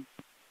mail and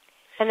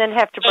then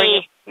have to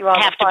bring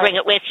bring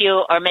it with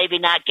you, or maybe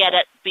not get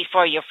it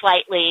before your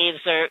flight leaves,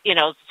 or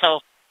so.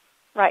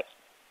 Right,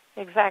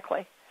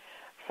 exactly.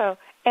 So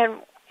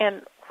and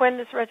when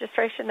does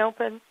registration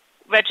open?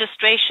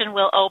 Registration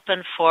will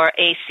open for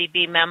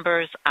ACB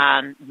members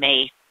on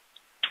May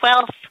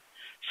 12th,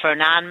 for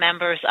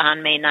non-members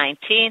on May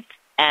 19th,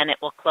 and it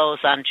will close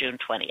on June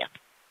 20th.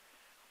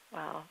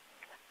 Wow.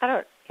 I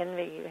don't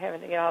envy you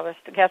having to get all this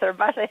together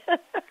by then.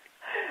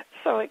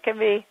 So it can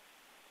be...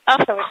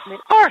 Of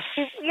course.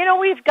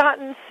 We've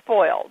gotten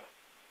spoiled.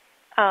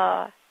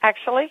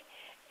 Actually,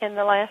 in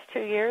the last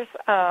 2 years,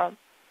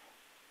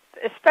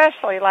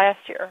 especially last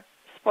year,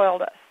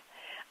 spoiled us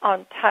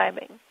on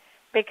timing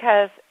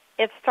because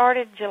it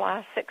started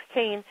July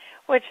 16,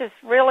 which is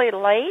really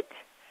late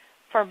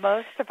for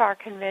most of our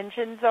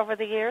conventions over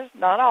the years.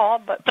 Not all,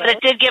 but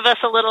it did give us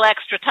a little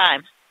extra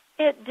time.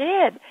 It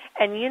did.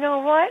 And you know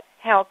what?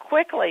 How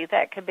quickly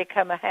that could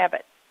become a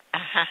habit.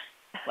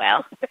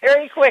 Well,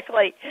 very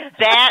quickly.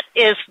 That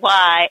is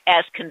why,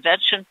 as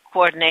convention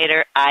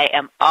coordinator, I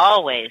am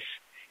always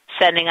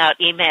sending out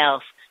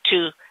emails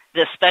to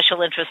the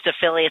special interest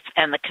affiliates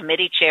and the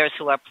committee chairs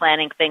who are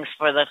planning things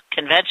for the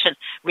convention,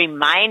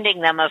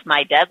 reminding them of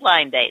my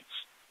deadline dates.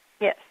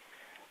 Yes.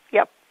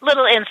 Yep.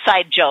 Little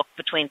inside joke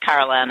between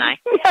Carla and I.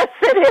 Yes,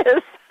 it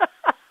is.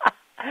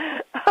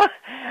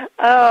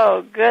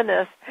 Oh,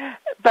 goodness.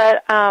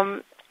 But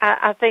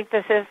I think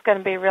this is going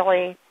to be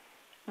really,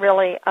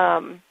 really,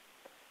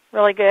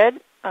 really good.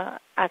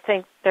 I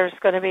think there's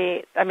going to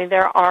be,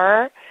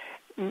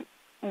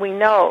 we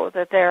know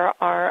that there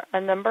are a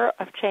number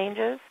of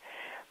changes,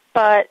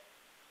 but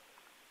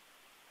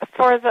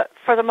for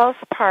the most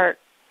part,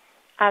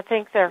 I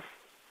think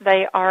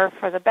they are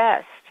for the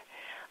best.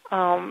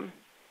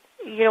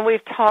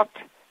 We've talked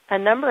a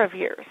number of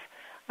years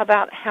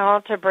about how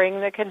to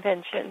bring the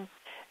convention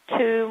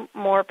to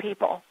more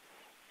people.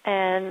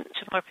 And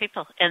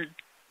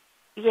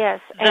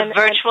yes. The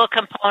virtual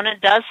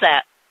component does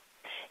that.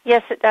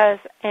 Yes, it does.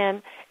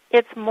 And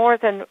it's more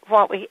than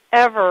what we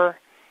ever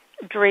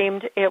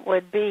dreamed it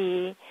would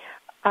be.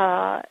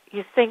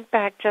 You think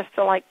back just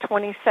to like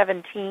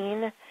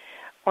 2017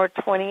 or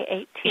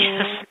 2018,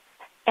 yes.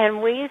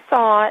 And we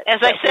thought...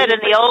 As I said, in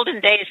the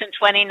olden days in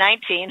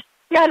 2019.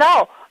 Yeah,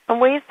 no. And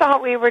we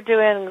thought we were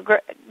doing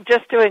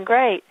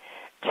great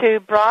to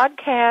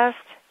broadcast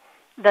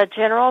the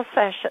general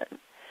session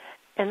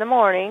in the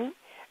morning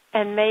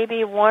and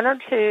maybe one or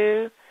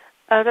two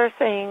other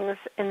things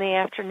in the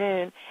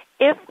afternoon,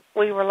 if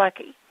we were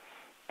lucky,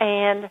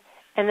 and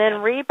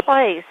then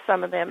replace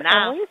some of them. No.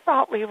 And we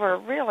thought we were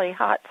really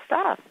hot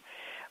stuff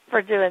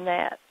for doing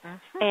that.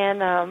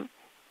 Mm-hmm.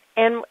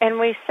 And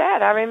we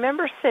said, I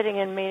remember sitting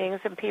in meetings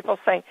and people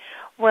saying,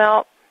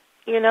 well,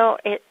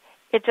 it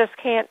just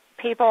can't.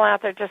 People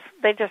out there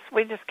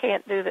we just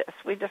can't do this.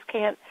 We just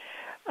can't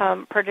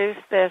produce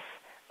this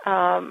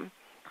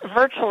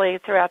virtually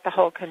throughout the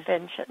whole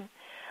convention.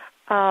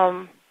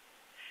 And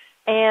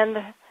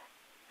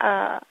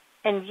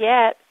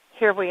yet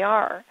here we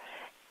are.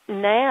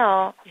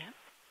 Now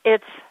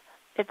it's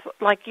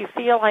like you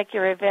feel like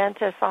your event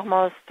is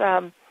almost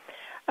a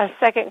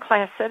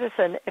second-class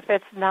citizen if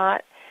it's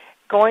not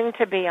going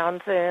to be on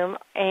Zoom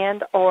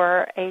and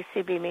or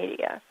ACB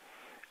Media.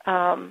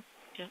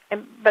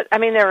 But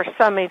there are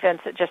some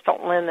events that just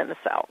don't lend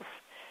themselves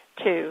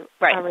to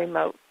a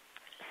remote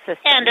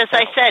system. And as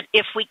I said,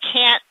 if we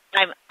can't,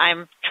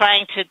 I'm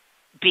trying to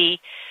be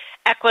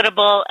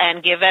equitable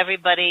and give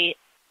everybody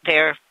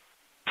their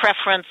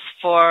preference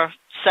for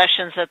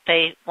sessions that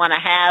they want to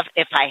have.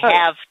 If I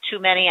have too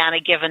many on a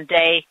given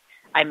day,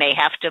 I may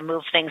have to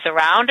move things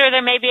around, or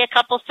there may be a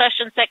couple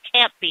sessions that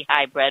can't be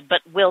hybrid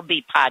but will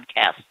be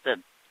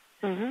podcasted.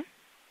 Mhm.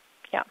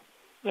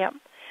 Yeah.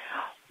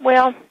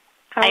 Well,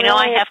 I know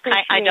I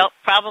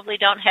probably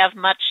don't have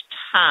much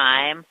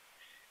time.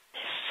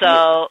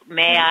 So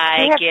may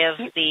I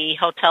give the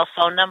hotel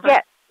phone number?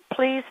 Yeah,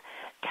 please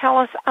tell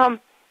us.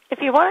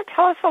 If you want to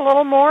tell us a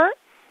little more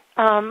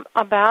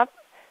about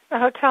the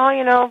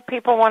hotel,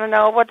 people want to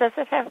know, what does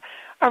it have?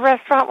 A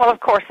restaurant? Well, of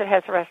course it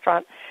has a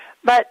restaurant.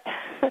 But,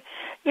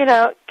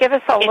 give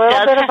us a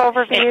little bit of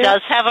overview. It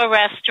does have a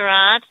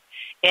restaurant.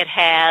 It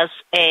has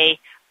a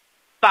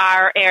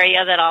bar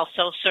area that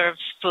also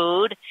serves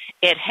food.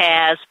 It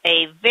has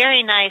a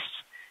very nice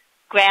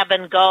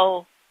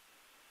grab-and-go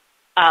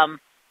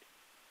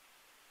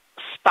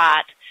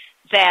spot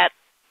that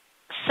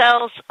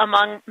sells,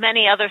 among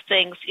many other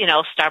things,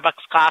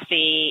 Starbucks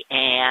coffee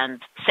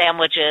and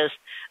sandwiches,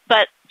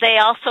 but they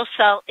also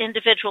sell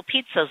individual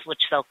pizzas,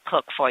 which they'll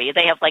cook for you.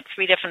 They have like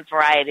 3 different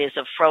varieties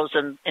of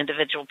frozen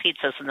individual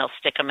pizzas, and they'll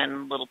stick them in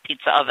a little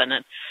pizza oven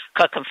and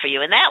cook them for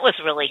you. And that was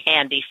really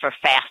handy for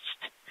fast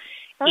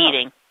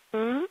eating.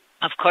 Mm-hmm.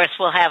 Of course,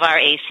 we'll have our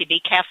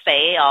ACB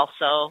Cafe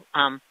also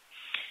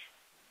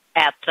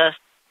at the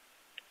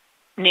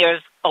near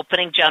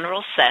opening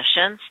general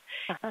sessions.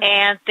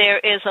 And there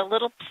is a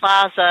little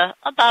plaza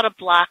about a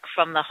block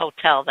from the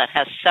hotel that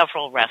has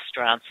several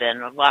restaurants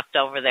in. I walked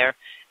over there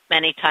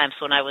many times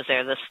when I was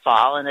there this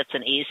fall, and it's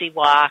an easy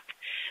walk.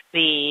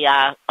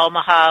 The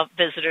Omaha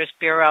Visitors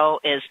Bureau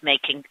is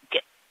making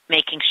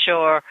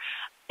sure,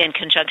 in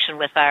conjunction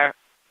with our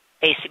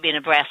ACB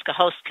Nebraska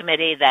Host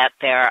Committee, that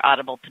there are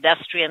audible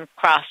pedestrian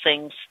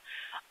crossings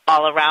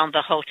all around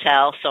the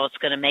hotel, so it's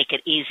going to make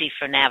it easy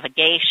for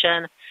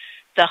navigation.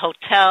 The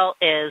hotel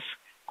is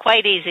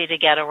quite easy to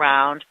get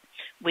around.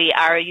 We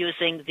are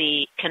using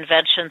the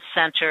convention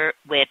center,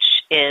 which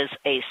is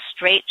a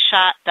straight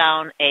shot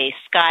down a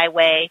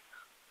skyway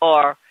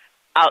or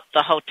out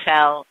the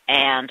hotel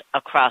and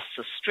across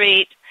the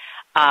street.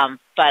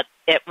 But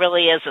it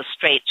really is a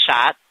straight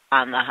shot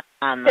on the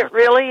It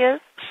really is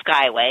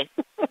skyway.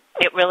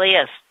 It really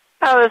is.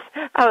 I was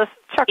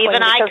chuckling.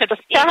 Even I could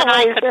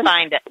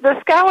find it. The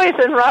skyways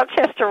in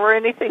Rochester were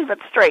anything but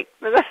straight.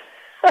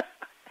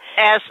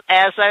 As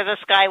are the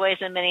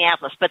skyways in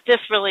Minneapolis, but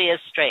this really is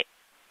straight.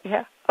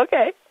 Yeah.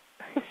 Okay.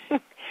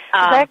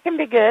 That can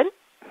be good.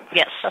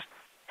 Yes.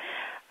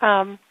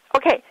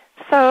 Okay.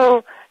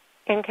 So,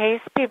 in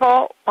case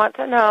people want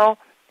to know,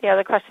 the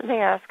other question they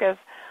ask is,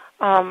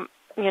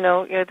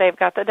 they've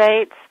got the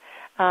dates.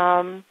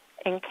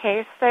 In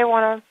case they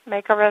want to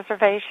make a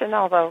reservation,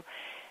 although,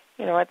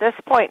 at this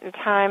point in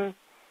time,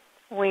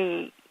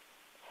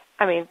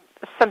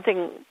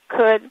 something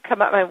could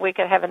come up. We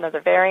could have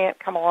another variant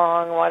come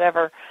along,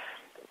 whatever.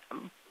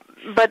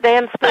 But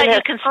Dan Spoon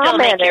you can still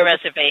make your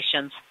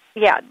reservations.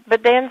 Yeah,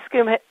 but Dan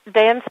Spoon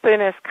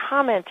has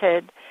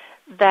commented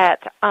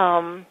that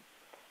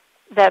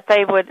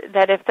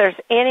that if there's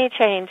any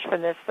change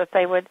from this, that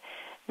they would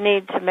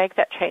need to make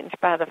that change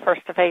by the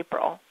 1st of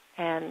April.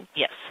 And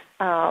yes.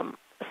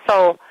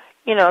 So,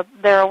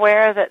 they're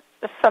aware that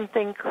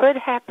something could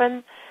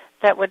happen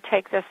that would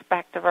take this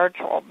back to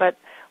virtual. But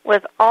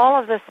with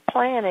all of this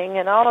planning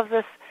and all of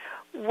this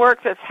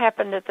work that's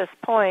happened at this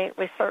point,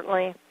 we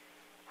certainly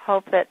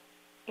hope that,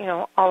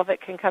 all of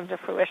it can come to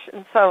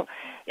fruition. So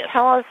yes.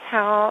 Tell us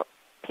how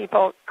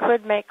people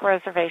could make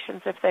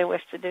reservations if they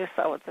wish to do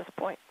so at this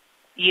point.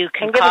 You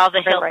can call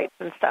the Hilton rates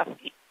and stuff.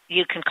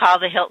 You can call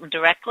the Hilton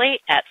directly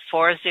at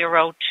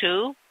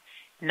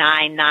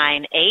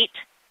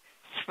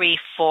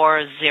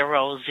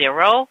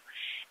 402-998-3400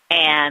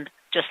 and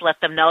just let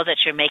them know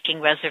that you're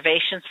making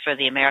reservations for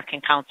the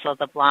American Council of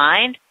the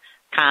Blind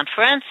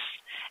conference,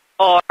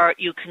 or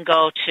you can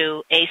go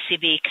to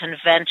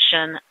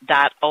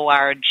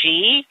acbconvention.org,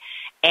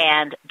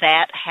 and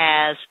that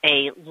has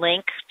a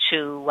link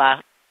to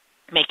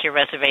make your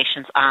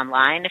reservations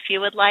online if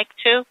you would like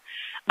to.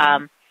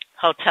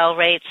 Hotel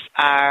rates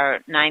are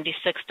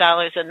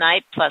 $96 a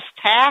night plus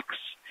tax,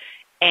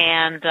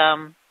 and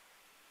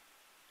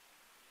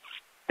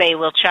they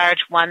will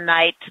charge one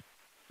night.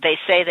 They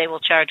say they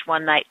will charge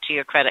one night to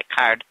your credit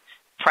card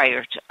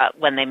prior to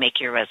when they make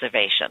your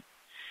reservation.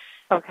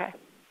 Okay.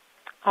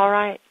 All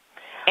right.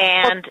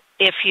 And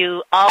if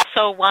you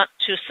also want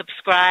to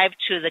subscribe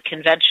to the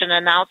convention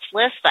announce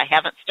list, I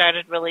haven't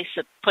started really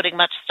putting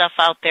much stuff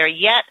out there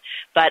yet,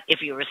 but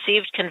if you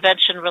received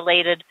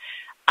convention-related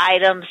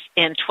items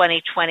in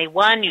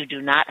 2021, you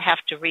do not have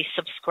to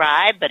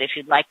resubscribe, but if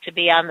you'd like to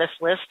be on this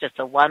list, it's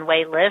a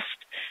one-way list.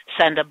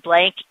 Send a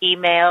blank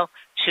email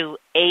to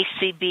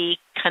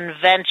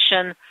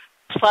ACBconvention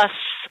plus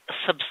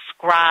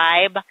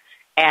subscribe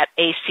at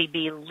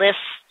acblists.org,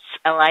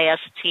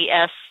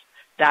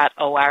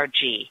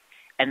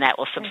 and that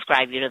will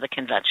subscribe you to the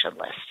convention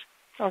list.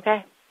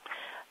 Okay.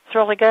 It's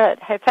really good.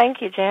 Hey,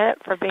 thank you,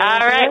 Janet, for being here. All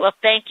right. Well,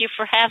 thank you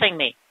for having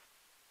me.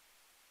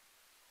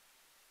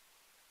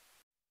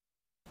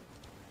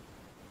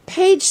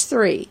 Page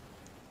 3,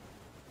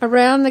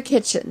 Around the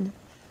Kitchen,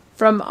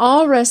 from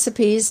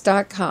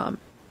allrecipes.com.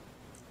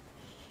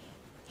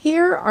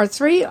 Here are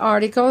 3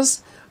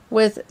 articles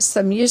with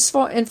some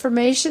useful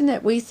information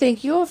that we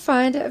think you'll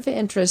find of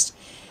interest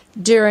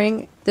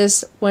during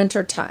this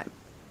winter time.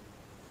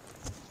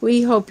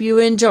 We hope you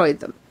enjoyed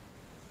them.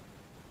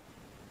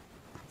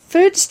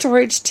 Food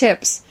storage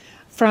tips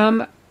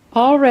from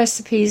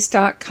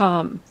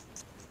allrecipes.com.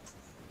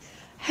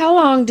 How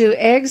long do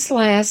eggs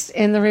last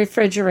in the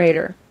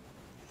refrigerator?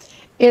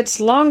 It's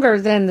longer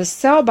than the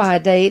sell-by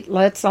date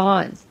lets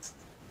on.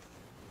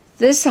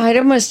 This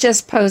item was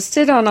just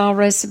posted on All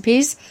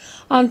Recipes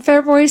on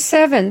February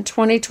 7,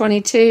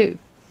 2022.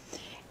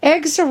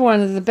 Eggs are one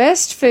of the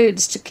best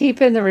foods to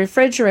keep in the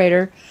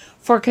refrigerator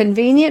for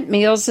convenient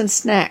meals and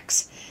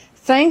snacks,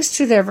 thanks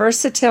to their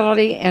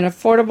versatility and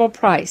affordable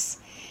price.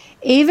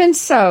 Even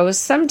so,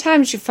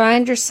 sometimes you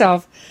find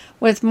yourself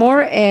with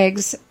more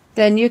eggs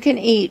than you can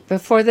eat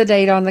before the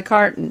date on the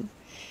carton.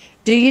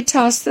 Do you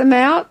toss them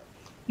out?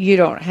 You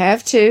don't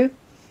have to.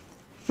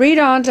 Read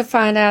on to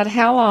find out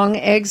how long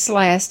eggs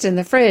last in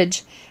the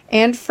fridge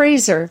and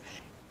freezer,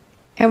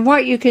 and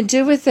what you can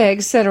do with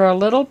eggs that are a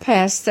little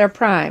past their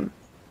prime.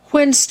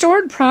 When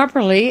stored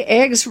properly,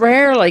 eggs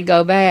rarely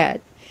go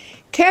bad.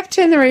 Kept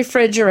in the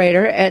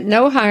refrigerator at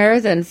no higher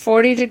than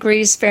 40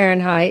 degrees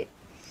Fahrenheit,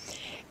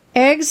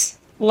 eggs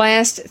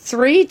last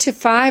 3 to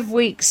 5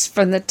 weeks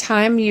from the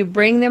time you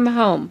bring them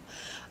home,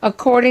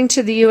 according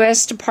to the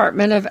U.S.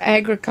 Department of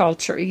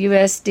Agriculture,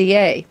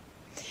 USDA.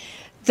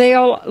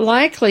 They'll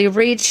likely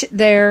reach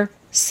their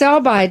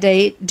sell-by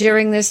date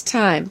during this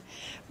time,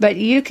 but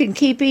you can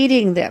keep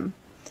eating them.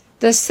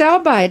 The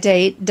sell-by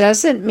date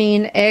doesn't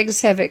mean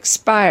eggs have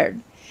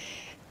expired.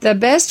 The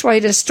best way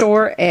to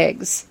store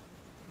eggs: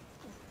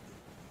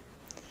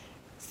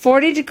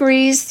 40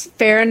 degrees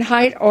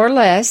Fahrenheit or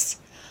less,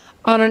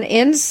 on an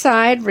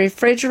inside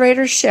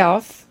refrigerator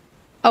shelf,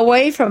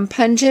 away from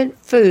pungent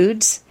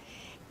foods,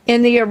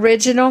 in the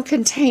original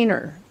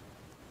container.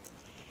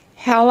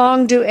 How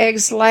long do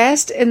eggs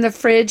last in the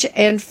fridge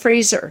and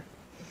freezer?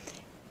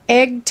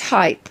 Egg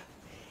type: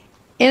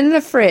 in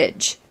the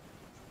fridge.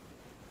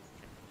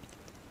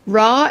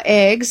 Raw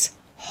eggs,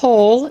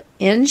 whole,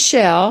 in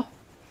shell,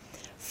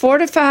 4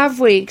 to 5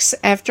 weeks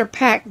after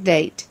pack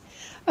date,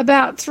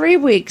 about 3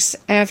 weeks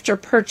after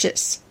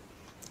purchase.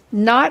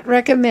 Not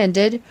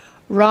recommended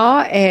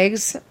raw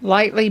eggs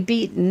lightly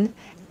beaten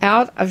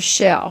out of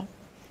shell,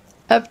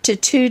 up to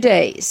 2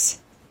 days.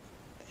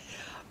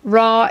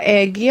 Raw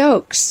egg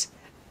yolks,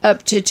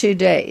 up to 2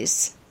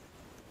 days.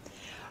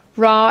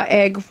 Raw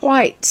egg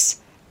whites,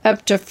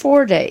 up to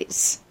 4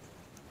 days.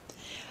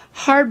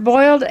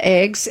 Hard-boiled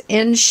eggs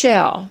in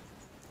shell,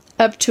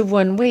 up to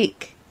 1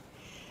 week.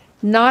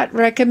 Not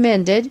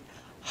recommended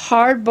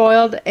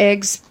hard-boiled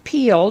eggs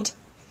peeled,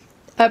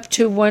 up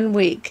to 1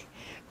 week.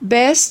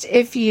 Best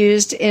if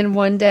used in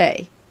 1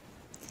 day.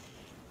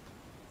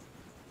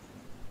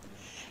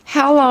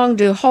 How long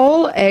do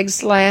whole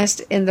eggs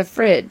last in the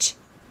fridge?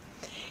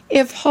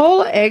 If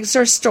whole eggs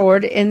are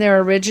stored in their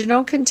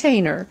original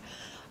container,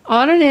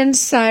 on an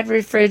inside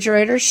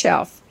refrigerator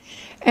shelf,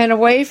 and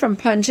away from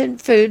pungent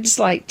foods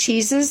like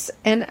cheeses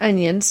and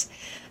onions,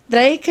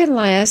 they can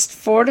last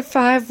 4 to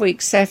 5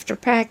 weeks after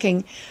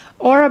packing,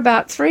 or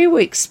about 3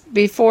 weeks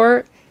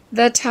before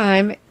the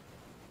time,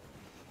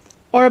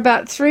 or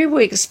about 3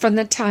 weeks from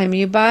the time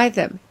you buy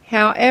them.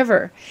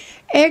 However,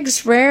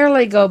 eggs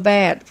rarely go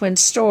bad when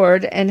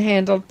stored and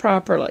handled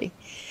properly.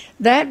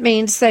 That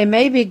means they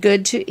may be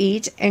good to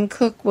eat and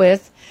cook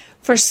with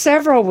for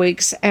several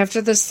weeks after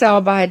the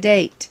sell-by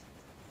date.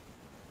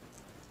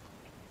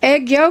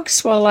 Egg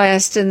yolks will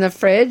last in the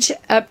fridge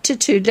up to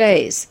 2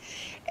 days.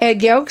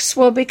 Egg yolks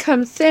will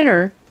become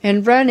thinner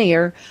and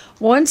runnier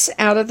once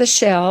out of the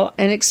shell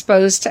and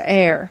exposed to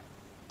air.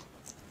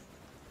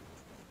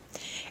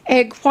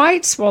 Egg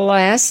whites will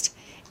last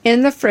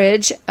in the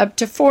fridge up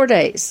to 4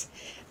 days.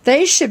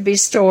 They should be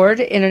stored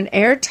in an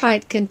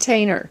airtight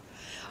container.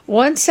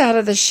 Once out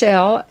of the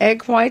shell,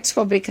 egg whites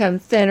will become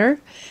thinner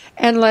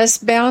and less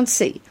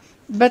bouncy,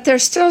 but they're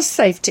still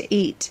safe to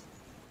eat.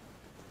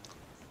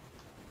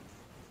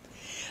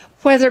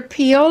 Whether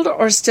peeled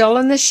or still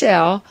in the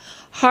shell,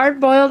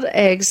 hard-boiled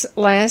eggs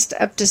last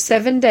up to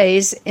 7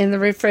 days in the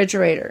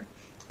refrigerator.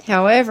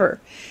 However,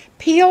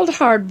 peeled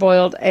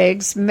hard-boiled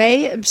eggs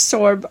may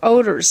absorb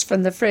odors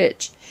from the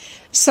fridge,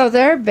 so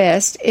they're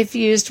best if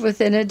used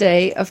within a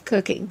day of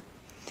cooking.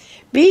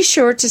 Be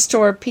sure to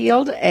store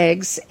peeled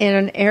eggs in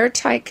an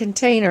airtight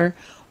container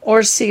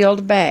or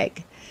sealed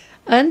bag.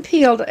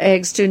 Unpeeled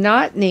eggs do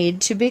not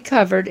need to be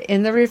covered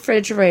in the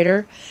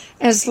refrigerator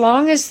as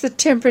long as the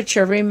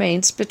temperature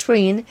remains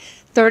between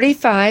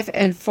 35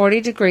 and 40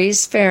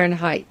 degrees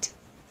Fahrenheit.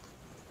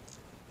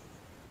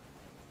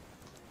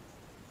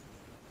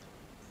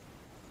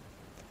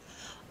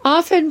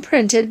 Often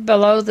printed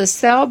below the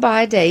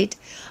sell-by date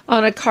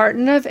on a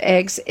carton of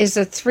eggs is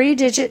a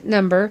 3-digit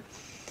number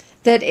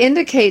that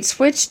indicates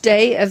which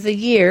day of the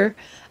year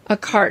a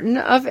carton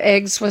of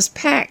eggs was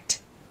packed.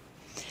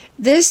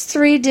 This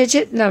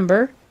 3-digit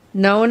number,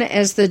 known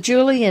as the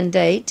Julian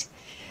date,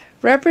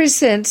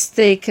 represents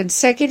the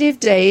consecutive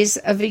days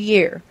of a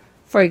year.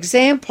 For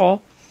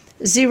example,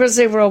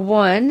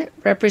 001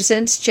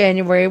 represents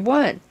January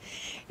 1,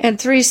 and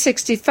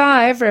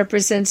 365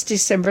 represents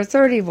December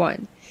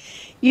 31.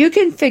 You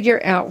can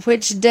figure out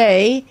which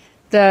day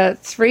the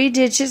 3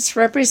 digits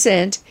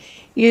represent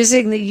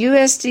using the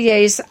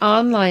USDA's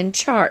online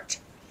chart.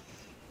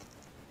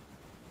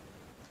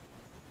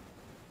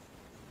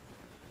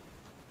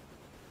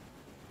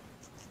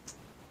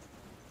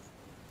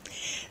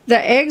 The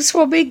eggs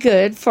will be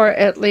good for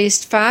at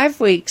least 5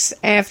 weeks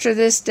after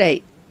this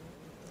date.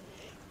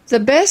 The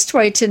best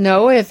way to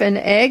know if an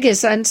egg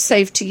is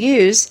unsafe to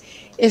use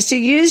is to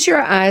use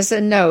your eyes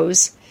and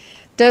nose.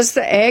 Does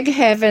the egg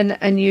have an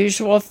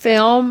unusual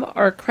film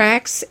or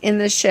cracks in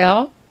the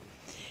shell?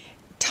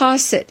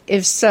 Toss it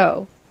if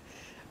so.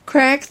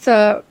 Crack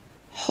the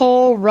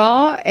whole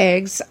raw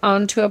eggs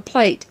onto a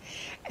plate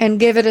and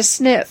give it a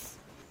sniff.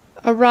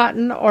 A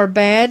rotten or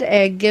bad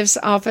egg gives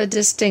off a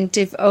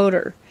distinctive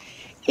odor.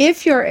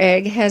 If your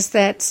egg has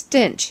that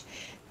stench,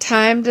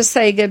 time to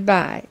say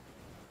goodbye.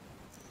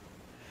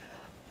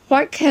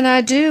 What can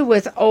I do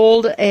with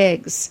old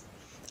eggs?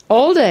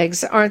 Old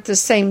eggs aren't the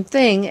same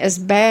thing as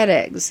bad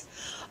eggs.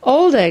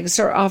 Old eggs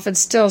are often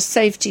still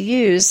safe to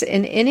use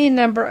in any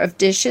number of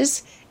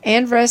dishes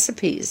and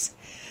recipes,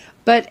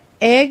 but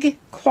egg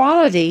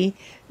quality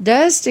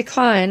does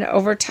decline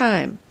over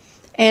time,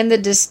 and the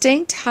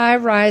distinct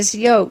high-rise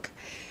yolk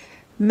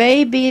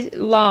may be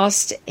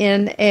lost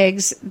in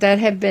eggs that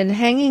have been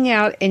hanging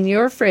out in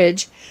your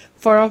fridge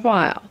for a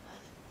while.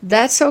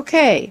 That's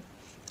okay.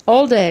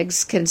 Old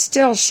eggs can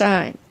still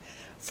shine.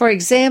 For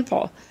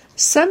example,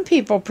 some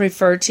people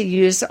prefer to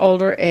use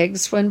older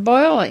eggs when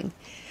boiling.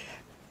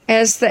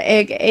 As the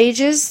egg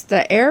ages,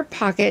 the air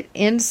pocket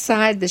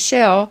inside the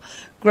shell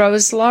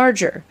grows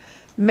larger,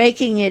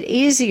 making it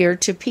easier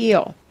to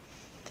peel.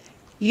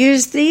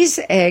 Use these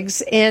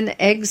eggs in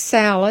egg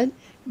salad,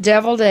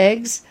 deviled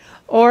eggs,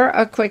 or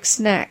a quick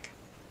snack.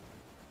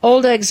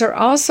 Old eggs are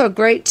also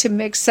great to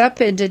mix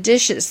up into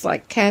dishes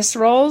like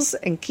casseroles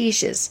and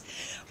quiches,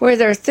 where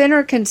their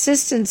thinner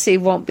consistency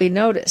won't be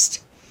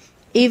noticed.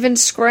 Even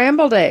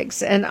scrambled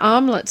eggs and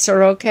omelets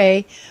are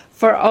okay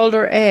for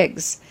older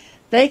eggs.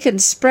 They can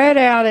spread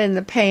out in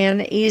the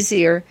pan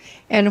easier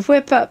and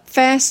whip up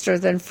faster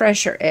than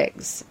fresher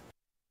eggs.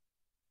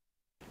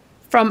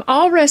 From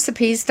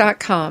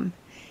allrecipes.com.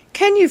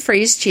 Can you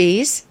freeze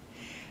cheese?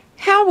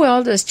 How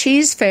well does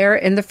cheese fare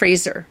in the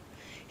freezer?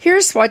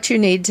 Here's what you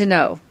need to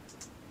know.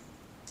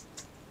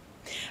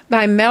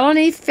 By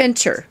Melanie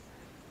Fincher.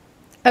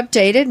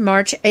 Updated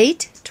March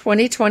 8,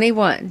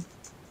 2021.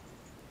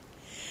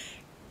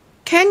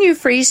 Can you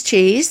freeze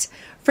cheese?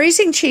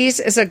 Freezing cheese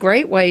is a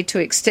great way to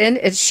extend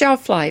its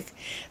shelf life,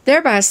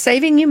 thereby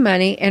saving you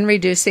money and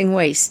reducing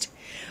waste.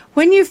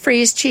 When you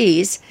freeze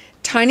cheese,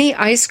 tiny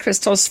ice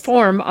crystals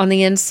form on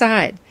the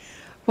inside.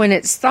 When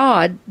it's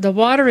thawed, the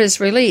water is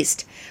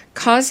released,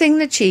 causing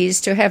the cheese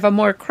to have a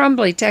more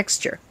crumbly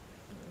texture.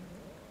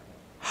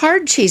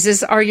 Hard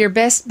cheeses are your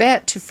best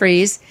bet to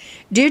freeze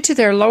due to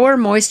their lower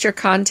moisture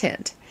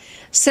content.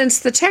 Since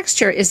the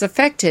texture is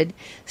affected,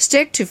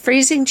 stick to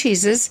freezing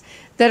cheeses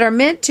that are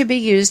meant to be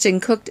used in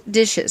cooked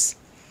dishes.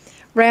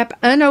 Wrap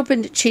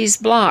unopened cheese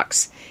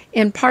blocks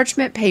in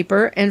parchment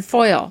paper and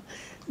foil,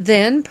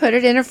 then put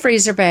it in a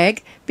freezer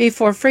bag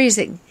before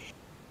freezing.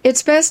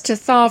 It's best to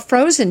thaw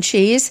frozen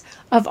cheese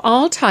of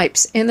all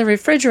types in the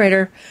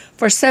refrigerator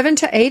for 7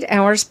 to 8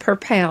 hours per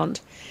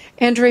pound.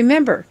 And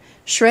remember,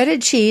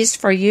 shredded cheese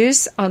for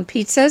use on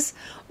pizzas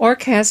or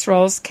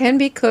casseroles can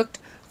be cooked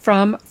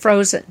from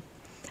frozen.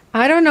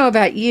 I don't know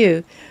about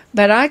you,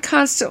 but I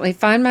constantly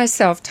find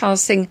myself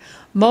tossing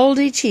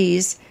moldy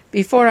cheese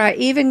before I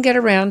even get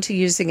around to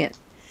using it.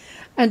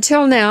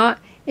 Until now,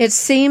 it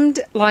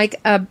seemed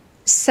like a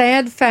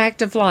sad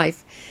fact of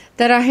life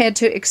that I had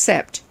to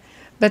accept.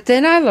 But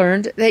then I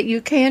learned that you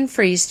can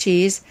freeze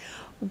cheese,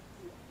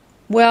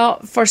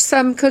 well, for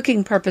some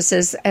cooking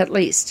purposes at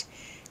least.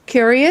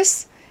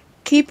 Curious?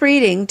 Keep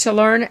reading to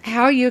learn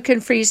how you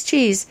can freeze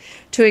cheese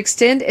to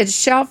extend its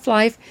shelf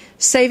life,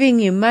 saving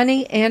you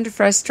money and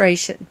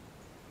frustration.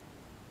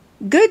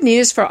 Good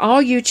news for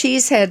all you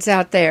cheeseheads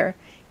out there.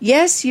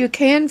 Yes, you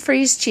can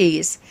freeze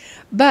cheese,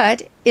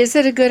 but is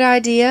it a good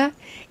idea?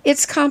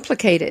 It's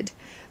complicated.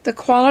 The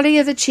quality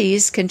of the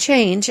cheese can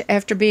change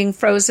after being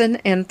frozen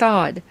and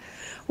thawed,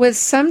 with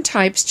some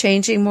types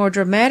changing more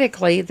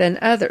dramatically than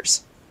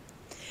others.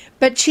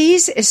 But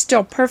cheese is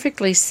still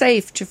perfectly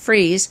safe to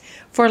freeze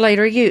for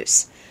later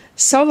use,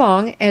 so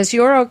long as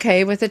you're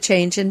okay with a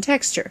change in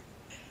texture.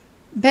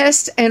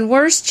 Best and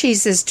worst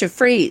cheeses to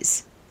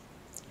freeze.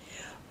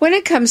 When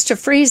it comes to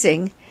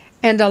freezing,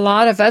 and a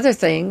lot of other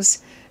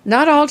things,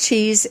 not all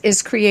cheese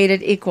is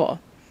created equal.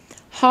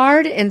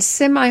 Hard and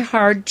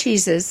semi-hard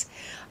cheeses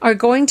are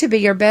going to be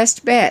your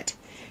best bet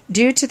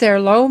due to their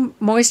low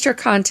moisture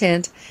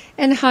content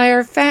and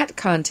higher fat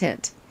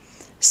content.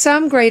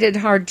 Some grated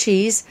hard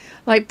cheese,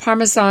 like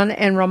Parmesan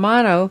and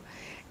Romano,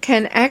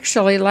 can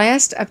actually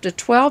last up to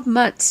 12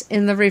 months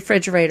in the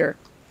refrigerator.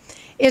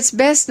 It's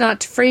best not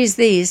to freeze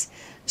these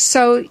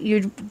so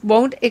you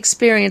won't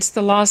experience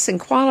the loss in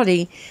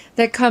quality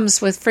that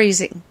comes with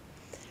freezing.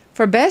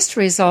 For best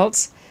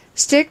results,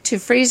 stick to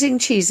freezing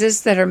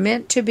cheeses that are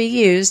meant to be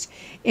used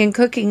in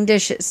cooking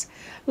dishes,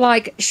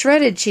 like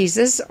shredded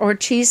cheeses or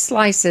cheese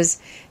slices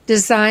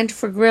designed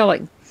for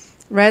grilling,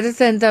 rather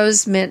than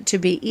those meant to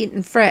be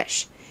eaten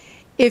fresh.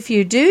 If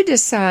you do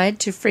decide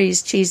to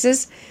freeze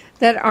cheeses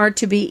that are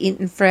to be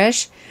eaten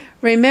fresh,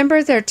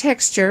 remember their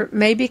texture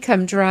may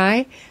become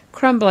dry,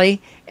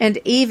 crumbly, and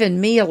even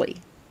mealy.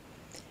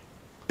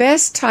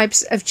 Best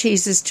types of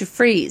cheeses to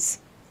freeze: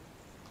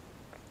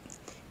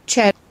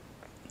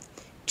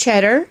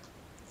 cheddar,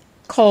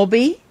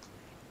 Colby,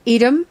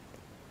 Edam,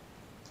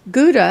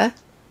 Gouda,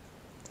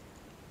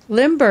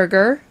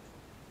 Limburger,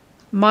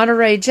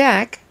 Monterey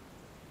Jack,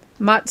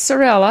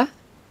 mozzarella,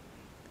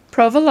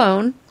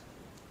 provolone,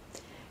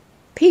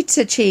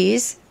 pizza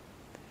cheese,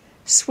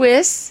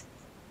 Swiss,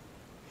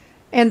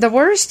 And the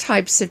worst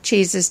types of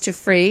cheeses to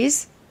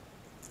freeze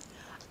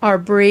are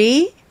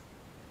brie,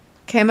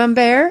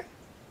 camembert,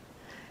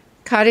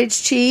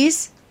 cottage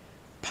cheese,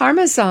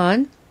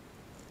 parmesan,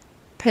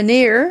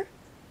 paneer,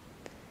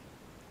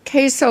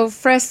 queso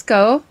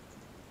fresco,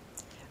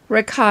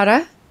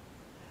 ricotta,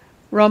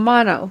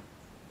 romano.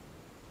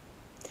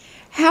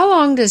 How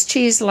long does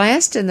cheese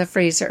last in the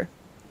freezer?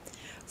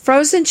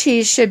 Frozen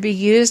cheese should be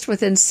used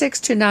within 6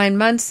 to 9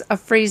 months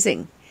of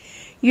freezing.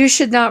 You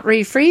should not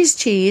refreeze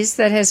cheese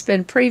that has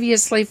been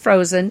previously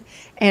frozen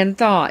and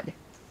thawed.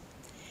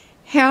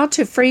 How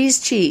to freeze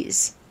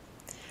cheese.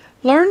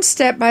 Learn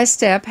step by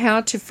step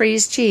how to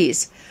freeze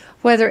cheese,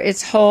 whether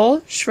it's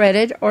whole,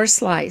 shredded, or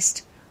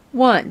sliced.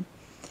 1.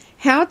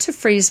 How to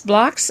freeze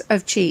blocks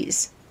of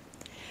cheese.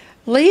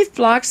 Leave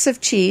blocks of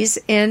cheese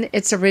in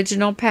its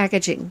original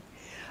packaging.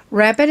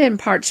 Wrap it in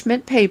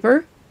parchment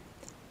paper.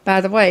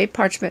 By the way,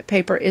 parchment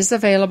paper is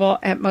available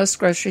at most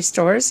grocery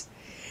stores.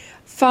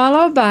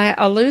 Followed by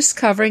a loose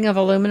covering of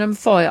aluminum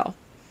foil.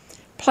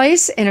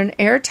 Place in an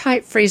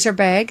airtight freezer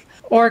bag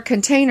or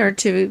container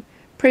to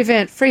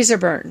prevent freezer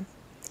burn.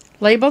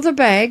 Label the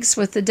bags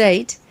with the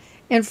date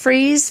and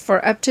freeze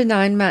for up to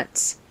 9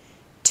 months.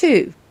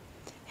 2.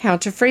 How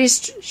to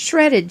freeze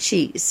shredded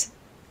cheese.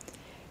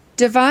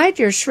 Divide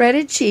your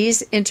shredded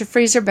cheese into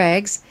freezer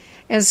bags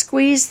and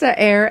squeeze the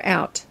air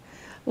out.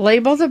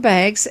 Label the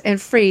bags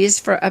and freeze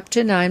for up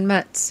to 9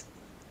 months.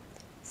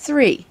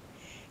 3.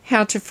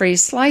 How to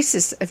freeze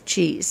slices of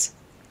cheese.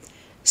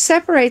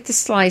 Separate the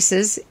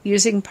slices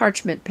using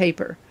parchment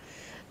paper.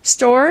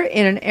 Store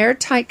in an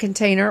airtight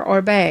container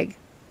or bag.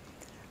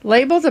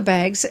 Label the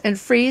bags and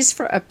freeze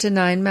for up to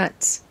 9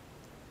 months.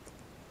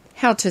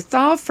 How to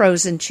thaw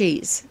frozen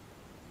cheese.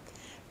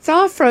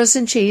 Thaw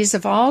frozen cheese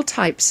of all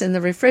types in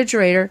the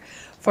refrigerator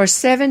for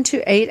 7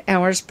 to 8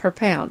 hours per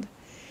pound.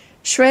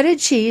 Shredded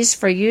cheese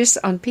for use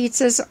on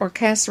pizzas or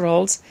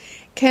casseroles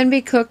can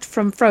be cooked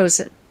from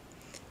frozen.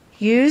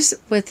 Use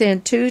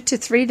within 2 to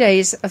 3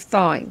 days of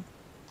thawing.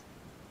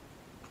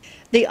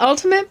 The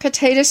ultimate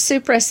potato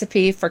soup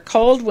recipe for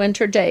cold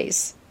winter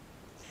days.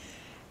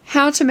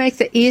 How to make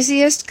the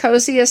easiest,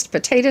 coziest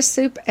potato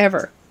soup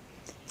ever.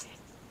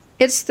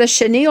 It's the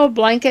chenille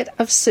blanket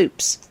of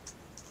soups.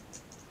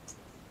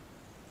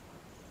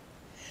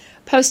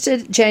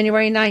 Posted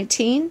January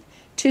 19,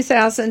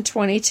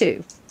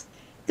 2022.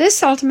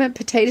 This ultimate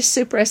potato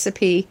soup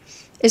recipe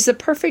is the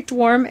perfect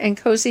warm and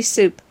cozy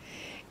soup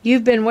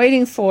you've been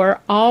waiting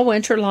for all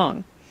winter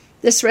long.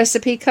 This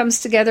recipe comes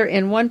together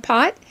in one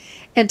pot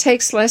and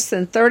takes less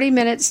than 30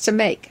 minutes to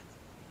make.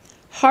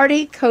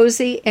 Hearty,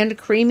 cozy, and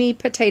creamy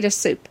potato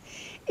soup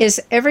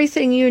is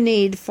everything you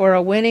need for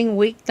a winning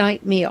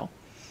weeknight meal.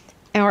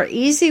 Our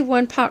easy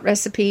one-pot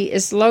recipe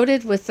is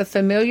loaded with the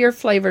familiar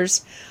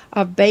flavors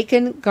of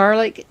bacon,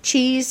 garlic,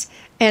 cheese,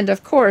 and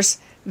of course,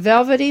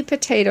 velvety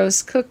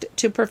potatoes cooked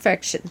to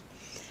perfection.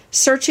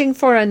 Searching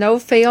for a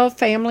no-fail,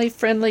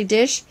 family-friendly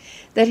dish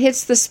that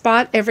hits the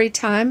spot every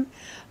time?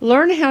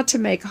 Learn how to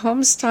make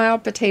home-style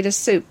potato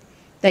soup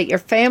that your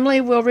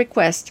family will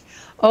request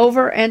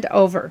over and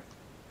over.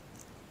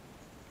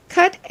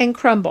 Cut and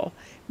crumble.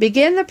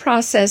 Begin the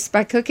process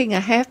by cooking a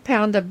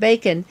half-pound of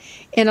bacon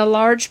in a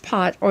large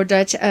pot or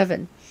Dutch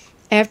oven.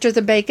 After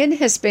the bacon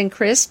has been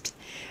crisped,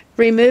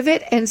 remove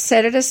it and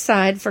set it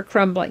aside for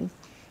crumbling.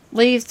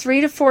 Leave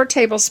 3 to 4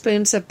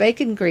 tablespoons of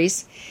bacon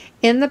grease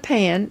in the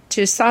pan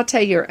to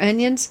saute your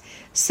onions,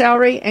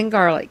 celery, and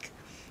garlic.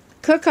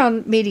 Cook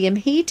on medium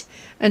heat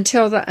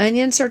until the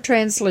onions are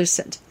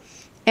translucent.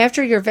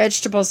 After your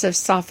vegetables have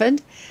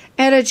softened,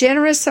 add a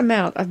generous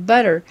amount of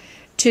butter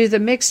to the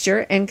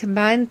mixture and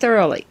combine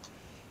thoroughly.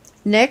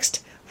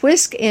 Next,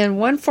 whisk in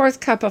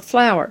 1/4 cup of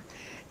flour.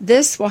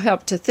 This will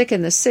help to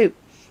thicken the soup,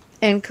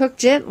 and cook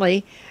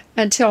gently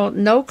until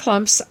no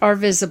clumps are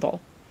visible.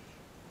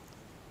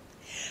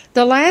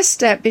 The last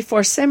step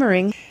before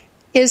simmering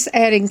is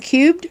adding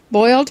cubed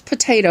boiled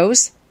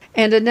potatoes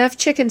and enough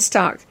chicken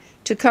stock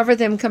to cover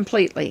them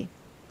completely.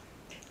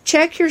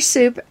 Check your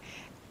soup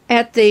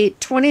at the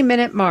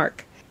 20-minute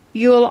mark.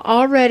 You'll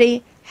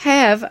already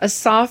have a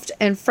soft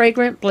and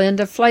fragrant blend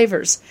of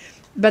flavors,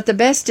 but the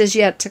best is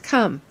yet to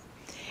come.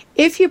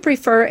 If you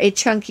prefer a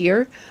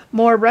chunkier,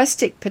 more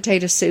rustic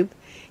potato soup,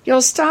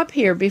 you'll stop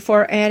here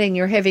before adding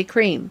your heavy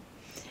cream.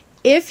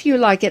 If you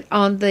like it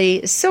on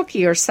the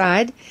silkier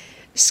side,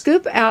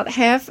 scoop out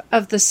half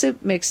of the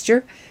soup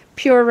mixture,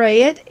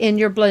 puree it in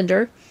your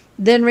blender,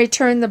 then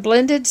return the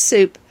blended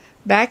soup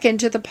back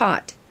into the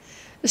pot.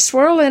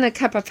 Swirl in a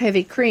cup of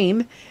heavy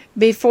cream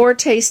before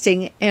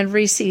tasting and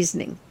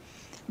reseasoning.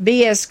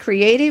 Be as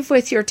creative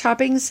with your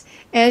toppings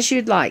as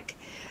you'd like,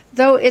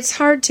 though it's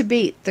hard to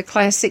beat the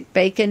classic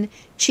bacon,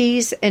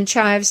 cheese, and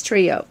chives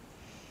trio.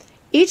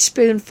 Each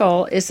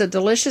spoonful is a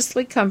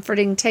deliciously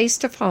comforting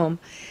taste of home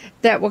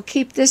that will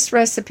keep this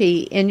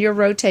recipe in your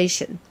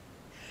rotation.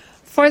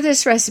 For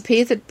this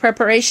recipe, the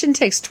preparation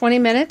takes 20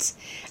 minutes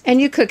and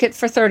you cook it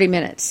for 30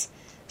 minutes.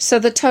 So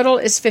the total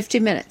is 50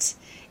 minutes.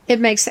 It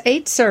makes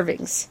 8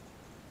 servings.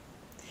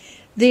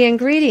 The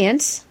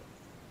ingredients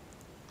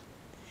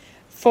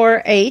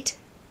for 8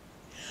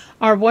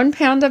 are 1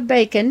 pound of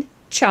bacon,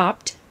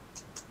 chopped,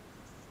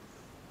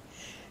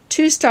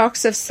 2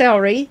 stalks of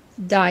celery,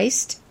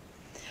 diced,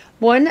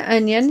 1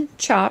 onion,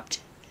 chopped,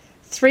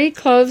 3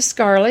 cloves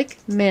garlic,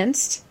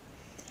 minced,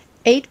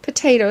 8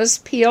 potatoes,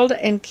 peeled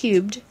and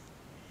cubed,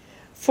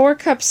 4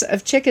 cups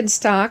of chicken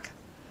stock,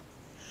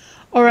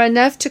 or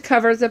enough to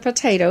cover the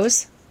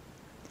potatoes,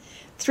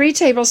 3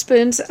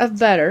 tablespoons of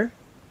butter,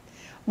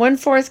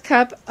 1/4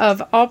 cup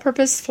of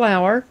all-purpose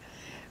flour,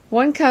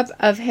 1 cup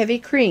of heavy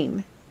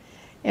cream,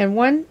 and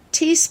 1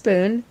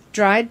 teaspoon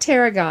dried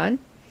tarragon,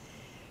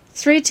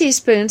 3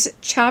 teaspoons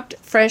chopped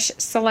fresh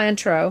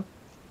cilantro,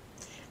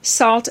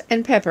 salt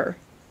and pepper.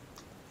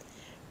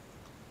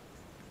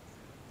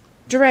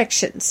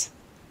 Directions.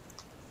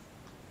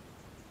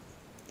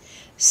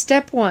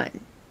 Step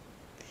 1.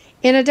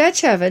 In a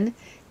Dutch oven,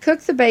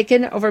 cook the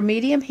bacon over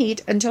medium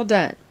heat until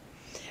done.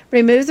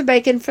 Remove the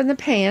bacon from the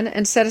pan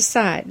and set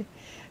aside.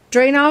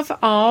 Drain off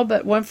all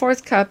but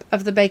 1/4 cup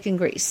of the bacon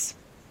grease.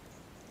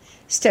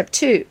 Step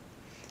 2.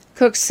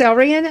 Cook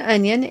celery and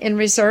onion in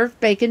reserved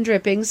bacon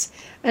drippings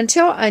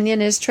until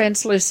onion is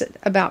translucent,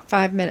 about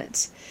 5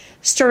 minutes.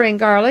 Stir in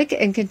garlic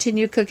and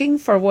continue cooking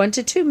for 1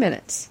 to 2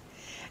 minutes.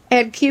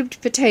 Add cubed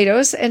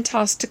potatoes and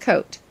toss to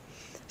coat.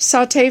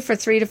 Sauté for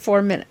 3 to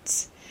 4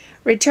 minutes.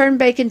 Return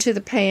bacon to the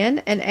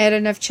pan and add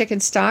enough chicken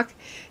stock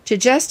to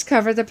just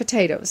cover the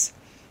potatoes.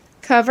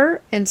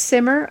 Cover and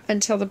simmer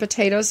until the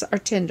potatoes are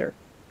tender.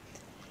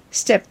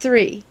 Step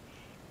 3.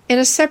 In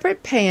a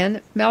separate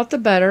pan, melt the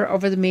butter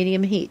over the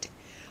medium heat.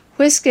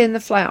 Whisk in the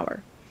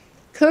flour.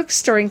 Cook,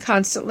 stirring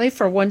constantly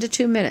for 1 to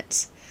 2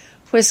 minutes.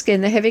 Whisk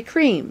in the heavy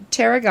cream,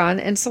 tarragon,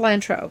 and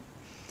cilantro.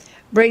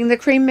 Bring the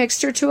cream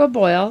mixture to a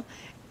boil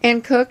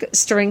and cook,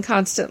 stirring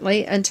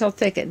constantly until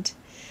thickened.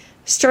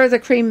 Stir the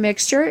cream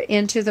mixture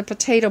into the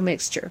potato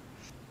mixture.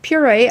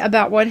 Puree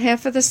about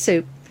 1/2 of the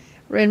soup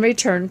and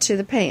return to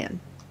the pan.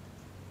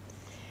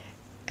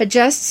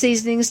 Adjust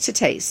seasonings to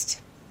taste.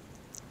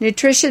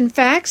 Nutrition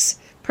facts: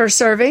 per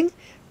serving,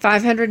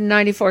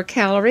 594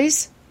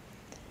 calories,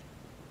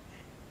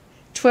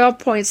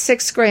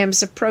 12.6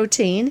 grams of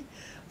protein,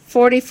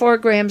 44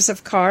 grams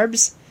of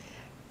carbs,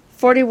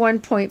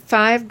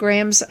 41.5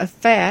 grams of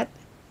fat,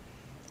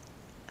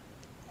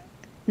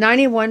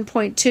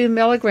 91.2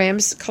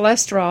 milligrams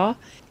cholesterol,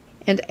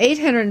 and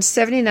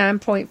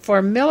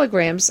 879.4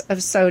 milligrams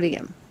of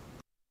sodium.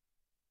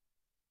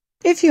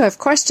 If you have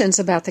questions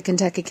about the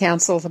Kentucky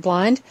Council of the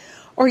Blind,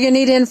 or you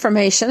need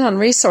information on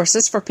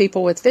resources for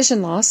people with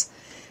vision loss,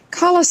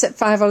 call us at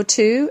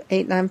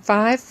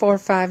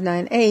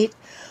 502-895-4598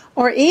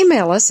 or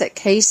email us at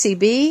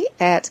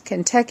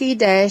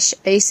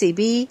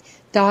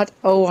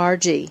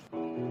kcb@kentucky-acb.org.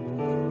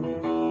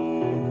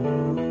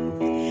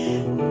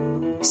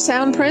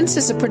 Sound Prince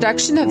is a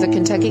production of the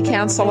Kentucky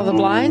Council of the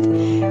Blind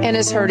and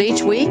is heard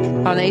each week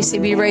on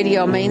ACB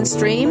Radio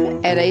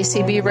Mainstream at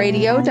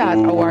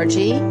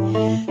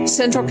acbradio.org,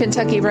 Central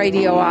Kentucky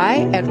Radio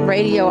I at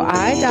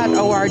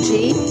radioi.org,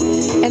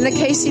 and the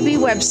KCB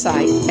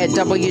website at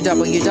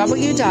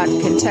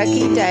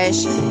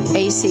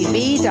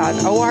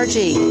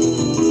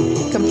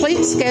www.kentucky-acb.org.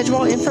 Complete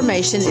schedule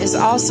information is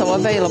also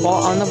available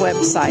on the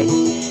website.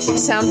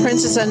 Sound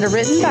Prince is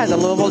underwritten by the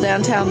Louisville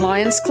Downtown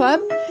Lions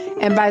Club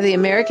and by the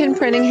American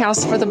Printing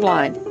House for the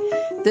Blind.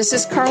 This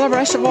is Carla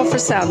Ruschival for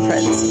Sound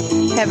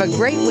Prince. Have a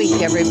great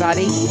week,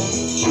 everybody.